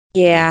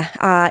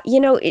 Yeah.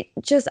 It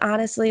just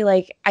honestly,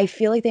 like, I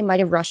feel like they might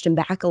have rushed him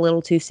back a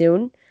little too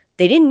soon.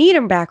 They didn't need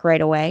him back right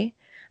away.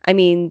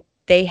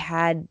 They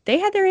had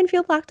their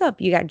infield locked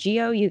up. You got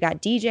Gio, you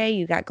got DJ,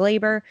 you got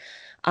Glaber.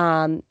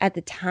 At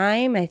the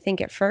time, I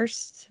think at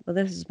first,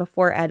 this is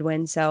before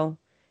Edwin, so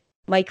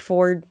Mike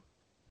Ford,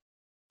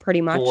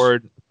 pretty much.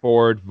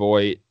 Ford,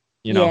 Voit,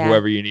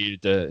 whoever you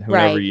needed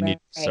to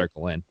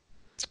circle in.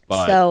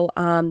 But, so,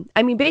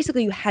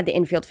 basically you had the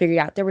infield figured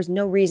out. There was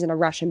no reason to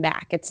rush him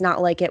back. It's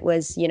not like it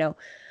was,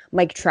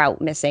 Mike Trout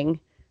missing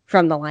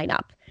from the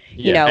lineup.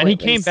 And he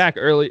came back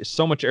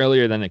so much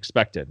earlier than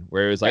expected,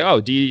 where it was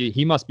like,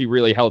 he must be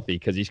really healthy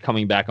because he's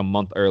coming back a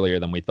month earlier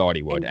than we thought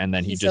he would. And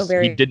then he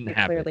didn't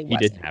have it. He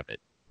didn't have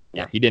it.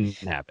 Yeah, he didn't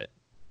have it.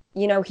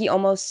 He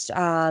almost, he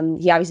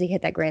obviously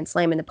hit that grand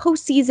slam in the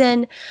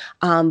postseason,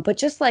 but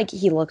just like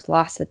he looked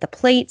lost at the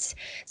plate,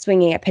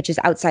 swinging at pitches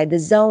outside the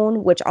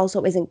zone, which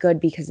also isn't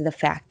good because of the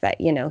fact that,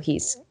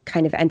 he's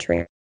kind of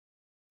entering.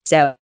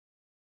 So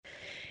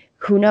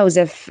who knows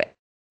if I'm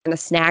going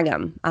to snag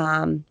him.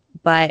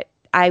 But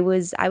I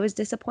was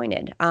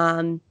disappointed.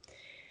 And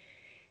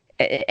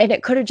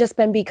it could have just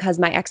been because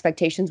my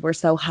expectations were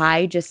so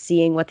high, just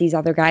seeing what these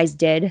other guys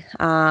did,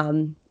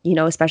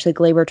 especially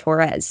Gleyber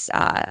Torres,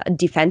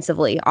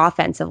 defensively,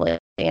 offensively.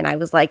 And I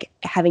was like,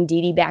 having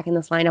Didi back in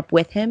this lineup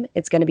with him,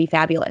 it's going to be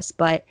fabulous.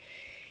 But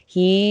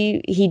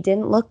he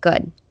didn't look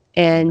good.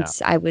 And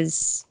I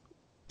was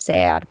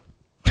sad.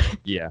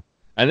 Yeah.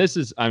 And this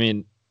is,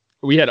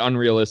 we had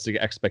unrealistic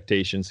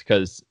expectations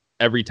because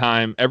every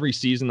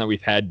season that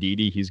we've had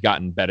Didi, he's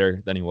gotten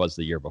better than he was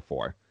the year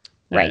before.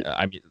 Right.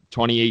 I mean,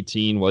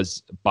 2018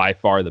 was by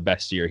far the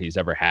best year he's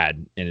ever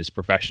had in his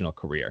professional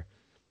career.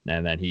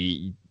 And then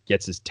he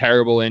gets his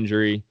terrible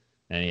injury,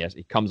 and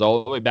he comes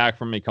all the way back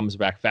from it. He comes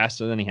back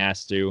faster than he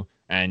has to,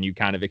 and you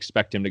kind of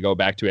expect him to go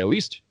back to at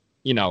least,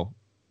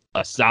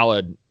 a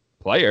solid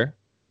player,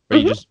 but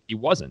he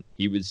wasn't.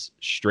 He was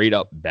straight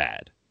up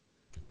bad.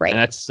 Right. And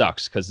that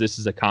sucks because this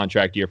is a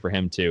contract year for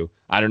him too.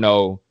 I don't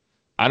know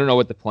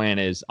what the plan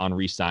is on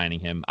re-signing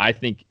him. I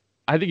think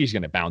he's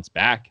going to bounce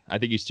back. I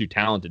think he's too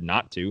talented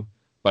not to,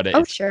 but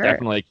it's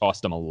definitely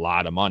cost him a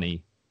lot of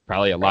money,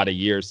 probably a lot of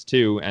years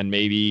too. And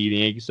maybe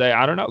you say,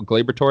 I don't know,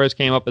 Gleyber Torres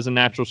came up as a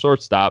natural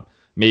shortstop.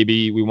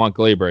 Maybe we want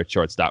Gleyber at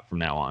shortstop from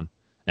now on,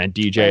 and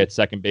DJ at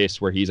second base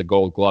where he's a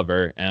Gold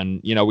Glover.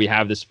 And, we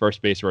have this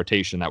first base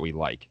rotation that we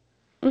like.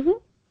 Mm-hmm.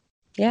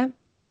 Yeah,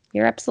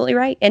 you're absolutely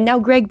right. And now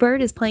Greg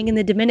Bird is playing in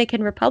the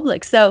Dominican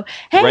Republic. So,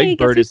 hey, Greg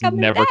Bird is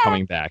never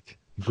coming back.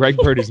 Greg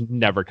Bird is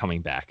never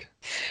coming back.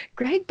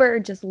 Greg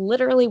Bird just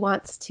literally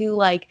wants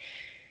to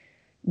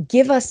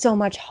give us so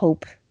much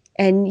hope.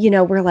 And,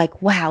 we're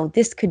like, wow,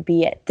 this could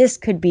be it. This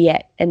could be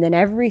it. And then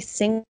every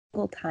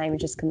single time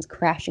it just comes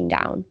crashing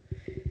down.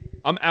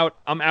 I'm out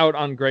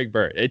on Greg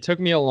Bird. It took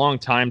me a long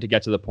time to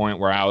get to the point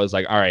where I was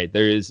like, all right,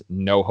 there is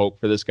no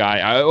hope for this guy.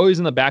 I always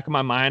in the back of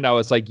my mind, I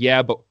was like,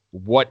 yeah, but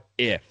what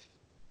if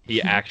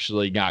he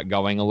actually got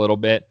going a little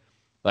bit?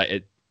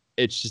 Like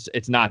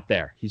it's not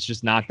there. He's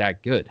just not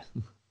that good.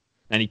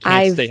 And he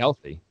can't stay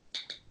healthy.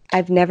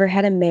 I've never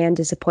had a man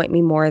disappoint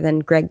me more than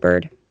Greg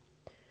Bird.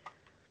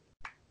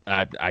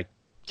 I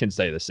can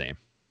say the same.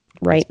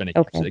 Right.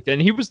 Okay.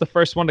 And he was the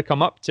first one to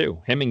come up too.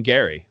 Him and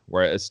Gary,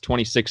 where it's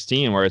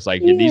 2016, where it's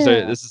like these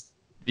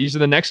are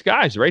the next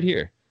guys right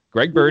here.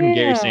 Greg Bird and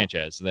Gary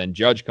Sanchez. And then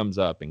Judge comes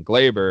up, and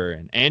Gleyber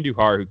and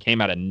Andujar, who came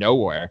out of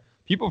nowhere.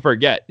 People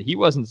forget he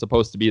wasn't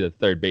supposed to be the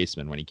third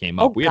baseman when he came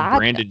up. We had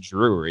Brandon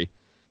Drury,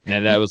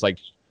 and that was like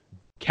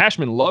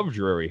Cashman loved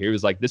Drury. He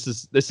was like, this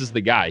is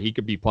the guy. He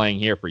could be playing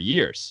here for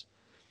years.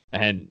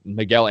 And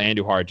Miguel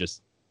Andujar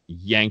just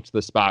yanked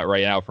the spot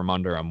right out from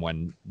under him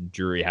when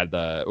Drury had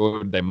the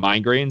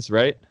migraines,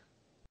 right?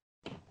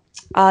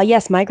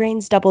 Yes,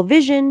 migraines, double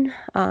vision,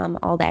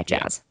 all that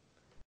jazz.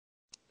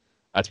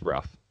 That's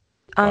rough.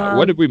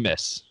 What did we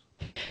miss?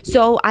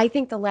 So I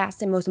think the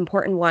last and most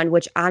important one,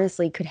 which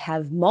honestly could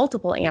have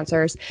multiple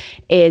answers,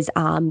 is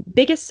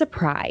biggest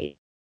surprise.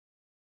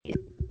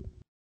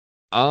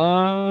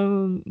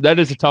 That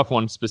is a tough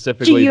one,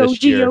 specifically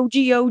this year.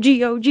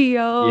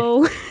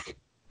 Gio.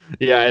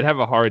 Yeah, I'd have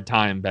a hard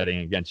time betting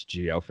against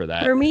Gio for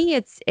that. For me,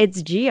 it's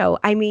Gio.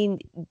 I mean,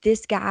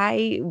 this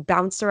guy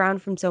bounced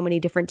around from so many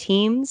different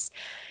teams.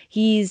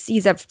 He's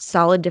a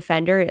solid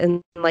defender,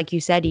 and like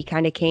you said, he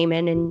kind of came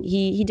in and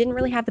he didn't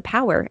really have the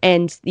power,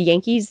 and the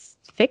Yankees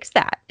fixed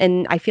that.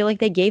 And I feel like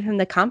they gave him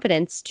the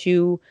confidence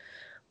to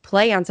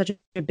play on such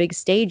a big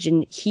stage,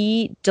 and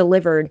he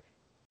delivered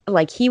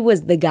like he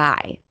was the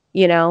guy.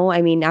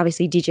 I mean,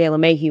 obviously DJ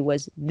LeMahieu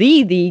was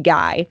the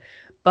guy,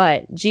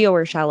 but Gio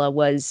Urshela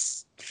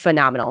was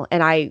phenomenal.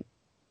 And I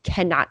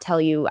cannot tell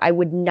you, I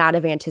would not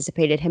have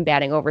anticipated him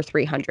batting over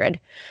 300.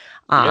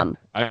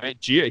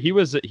 Gio, he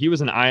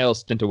was an IL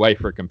stint away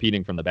for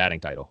competing from the batting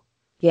title.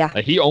 Yeah.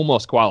 He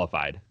almost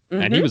qualified,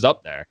 and he was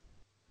up there.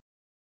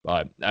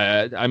 But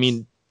I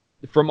mean,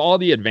 from all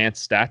the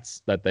advanced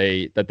stats that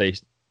they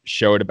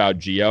showed about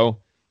Gio,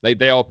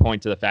 they all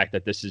point to the fact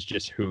that this is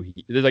just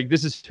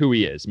this is who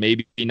he is.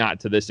 Maybe not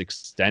to this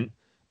extent,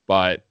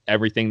 but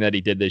everything that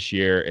he did this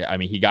year, I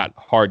mean, he got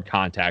hard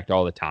contact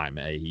all the time.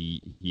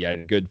 He had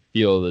a good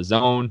feel of the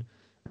zone,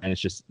 and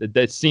it's just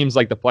that seems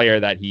like the player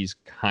that he's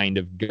kind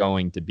of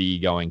going to be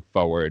going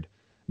forward.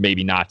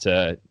 Maybe not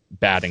to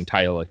batting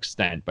title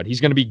extent, but he's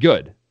going to be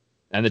good,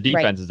 and the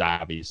defense is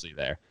obviously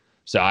there.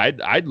 So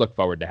I'd look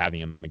forward to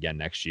having him again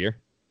next year.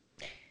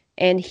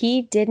 And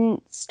he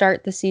didn't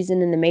start the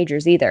season in the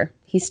majors either.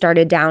 He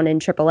started down in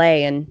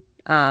AAA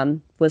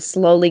and was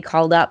slowly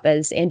called up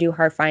as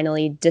Andujar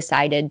finally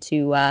decided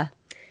to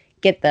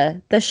get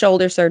the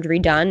shoulder surgery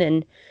done.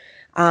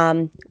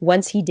 And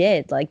once he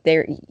did,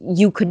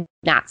 you could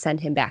not send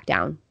him back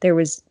down.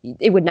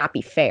 It would not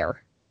be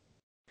fair.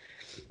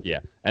 Yeah,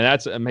 and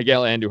that's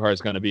Miguel Andujar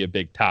is going to be a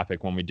big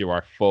topic when we do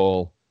our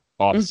full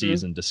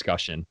off-season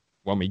discussion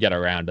when we get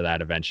around to that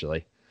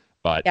eventually.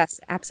 But yes,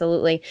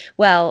 absolutely.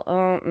 Well,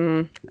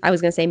 I was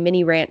going to say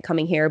mini rant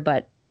coming here,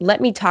 but let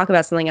me talk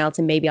about something else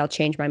and maybe I'll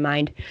change my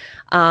mind.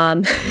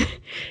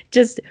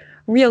 Just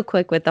real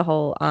quick with the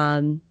whole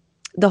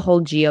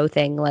Gio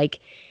thing. Like,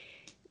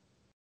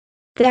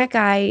 that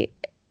guy,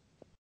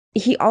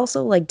 he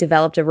also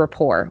developed a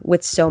rapport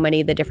with so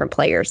many of the different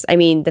players. I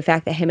mean, the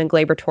fact that him and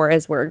Gleyber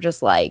Torres were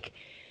just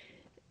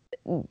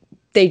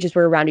they just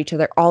were around each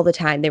other all the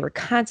time. They were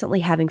constantly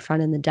having fun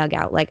in the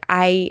dugout.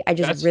 I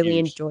just really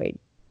enjoyed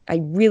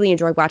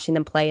watching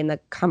them play and the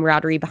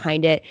camaraderie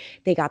behind it.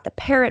 They got the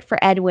parrot for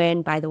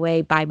Edwin, by the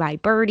way. Bye bye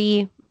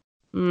birdie.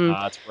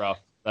 That's rough.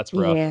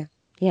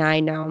 Yeah, I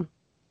know.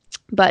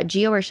 But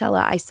Gio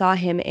Urshela, I saw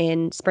him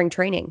in spring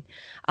training.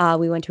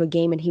 We went to a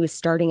game and he was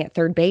starting at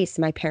third base.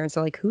 My parents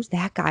are like, "Who's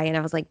that guy?" And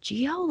I was like,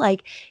 "Gio,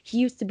 like he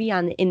used to be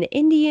in the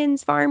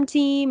Indians farm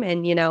team,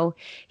 and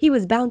he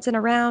was bouncing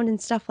around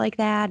and stuff like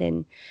that."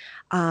 And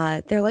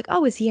they're like,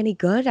 "Oh, is he any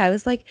good?" I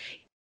was like,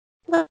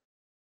 "Well,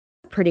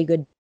 pretty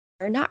good.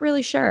 Not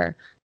really sure."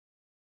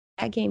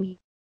 That game, he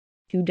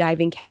 2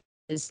 diving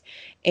catches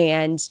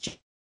and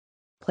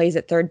plays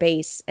at third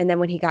base. And then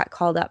when he got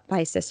called up,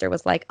 my sister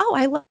was like, "Oh,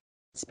 I love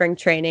spring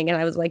training." And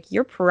I was like,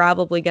 "You're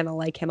probably going to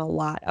like him a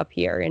lot up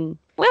here." And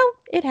well,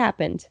 it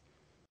happened.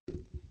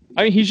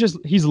 I mean,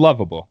 he's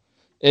lovable.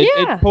 It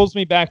Yeah. pulls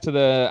me back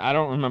to I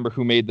don't remember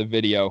who made the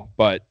video,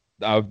 but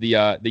of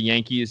the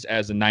Yankees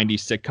as a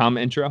 90s sitcom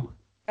intro.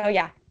 Oh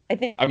yeah.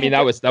 I mean,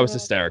 that was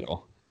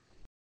hysterical.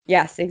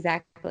 Yes,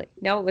 exactly.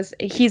 No,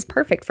 he's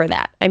perfect for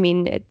that. I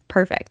mean, it's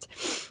perfect.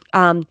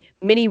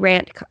 Mini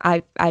rant.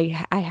 I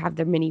have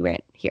the mini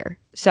rant here.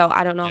 So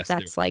I don't know if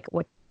that's like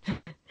what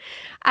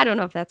I don't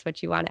know if that's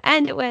what you want to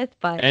end it with,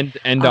 but end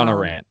on a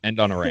rant. End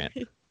on a rant.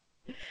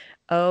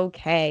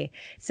 Okay.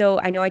 So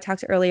I know I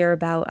talked earlier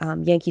about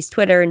Yankees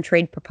Twitter and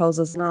trade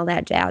proposals and all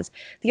that jazz.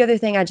 The other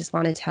thing I just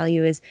want to tell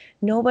you is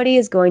nobody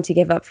is going to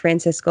give up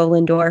Francisco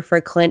Lindor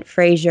for Clint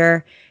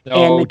Frazier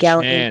and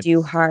Miguel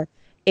Andujar.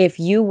 If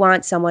you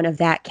want someone of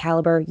that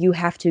caliber, you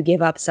have to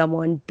give up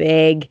someone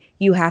big.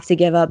 You have to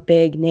give up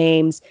big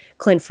names.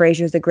 Clint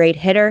Frazier's a great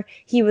hitter.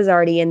 He was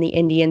already in the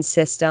Indian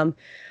system.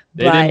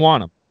 They didn't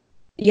want him.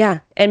 Yeah,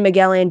 and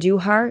Miguel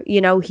Andujar,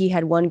 he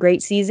had one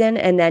great season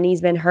and then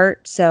he's been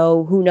hurt,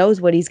 so who knows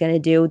what he's going to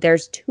do.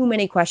 There's too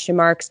many question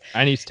marks.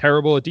 And he's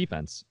terrible at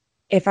defense.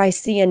 If I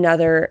see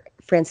another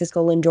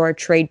Francisco Lindor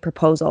trade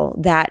proposal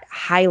that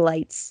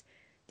highlights,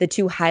 the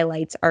 2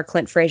 highlights are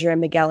Clint Frazier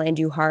and Miguel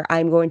Andujar,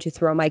 I'm going to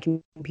throw my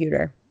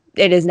computer.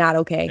 It is not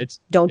okay.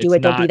 Don't do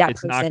it. Don't be that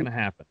person. It's not going to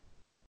happen.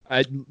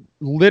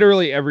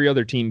 Literally every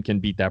other team can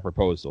beat that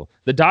proposal.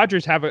 The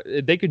Dodgers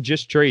they could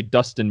just trade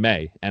Dustin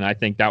May, and I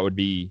think that would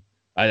be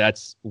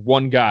that's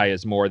one guy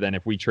is more than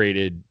if we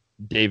traded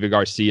David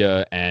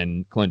Garcia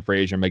and Clint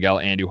Frazier, Miguel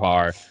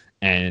Andujar,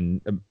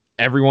 and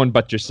everyone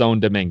but Jason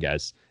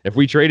Dominguez. If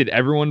we traded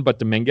everyone but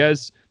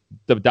Dominguez,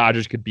 the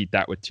Dodgers could beat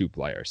that with 2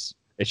 players.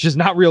 It's just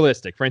not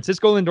realistic.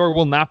 Francisco Lindor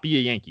will not be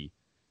a Yankee.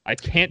 I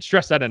can't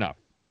stress that enough.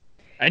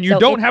 And you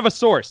don't have a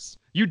source.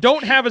 You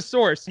don't have a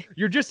source.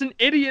 You're just an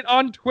idiot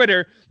on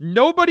Twitter.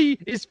 Nobody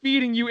is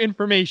feeding you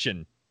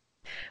information.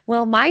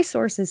 Well, my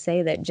sources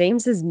say that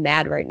James is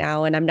mad right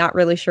now, and I'm not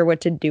really sure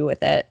what to do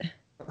with it.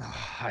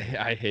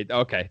 I hate.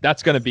 Okay,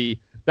 that's gonna be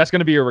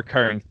a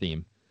recurring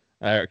theme.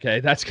 Okay,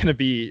 that's gonna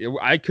be.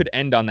 I could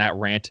end on that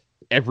rant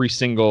every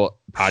single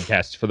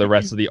podcast for the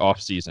rest of the off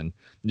season.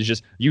 It's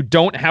just you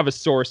don't have a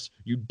source.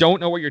 You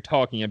don't know what you're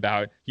talking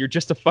about. You're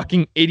just a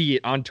fucking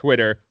idiot on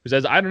Twitter who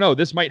says, "I don't know,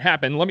 this might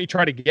happen. Let me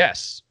try to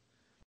guess."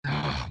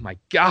 Oh my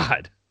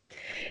God.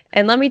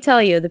 And let me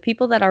tell you, the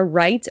people that are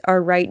right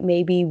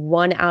maybe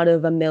 1 out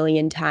of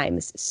 1,000,000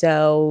 times.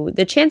 So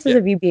the chances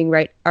of you being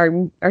right are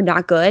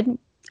not good.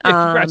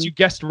 Yeah, congrats, you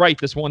guessed right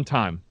this one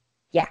time.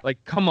 Yeah.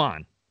 Like, come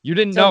on. You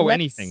didn't know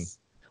anything.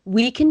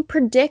 We can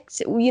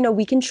predict,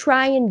 we can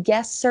try and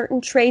guess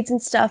certain trades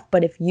and stuff,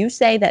 but if you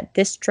say that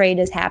this trade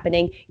is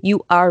happening,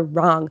 you are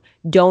wrong.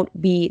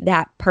 Don't be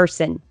that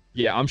person.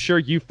 Yeah, I'm sure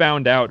you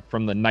found out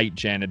from the night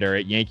janitor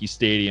at Yankee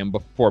Stadium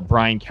before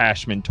Brian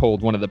Cashman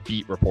told one of the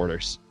beat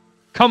reporters.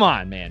 Come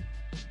on, man.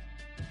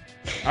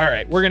 All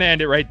right, we're going to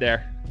end it right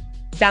there.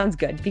 Sounds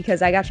good,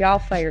 because I got you all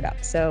fired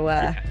up. So,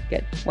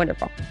 Good.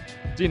 Wonderful.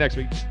 See you next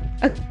week.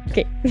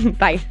 Okay.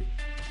 Bye.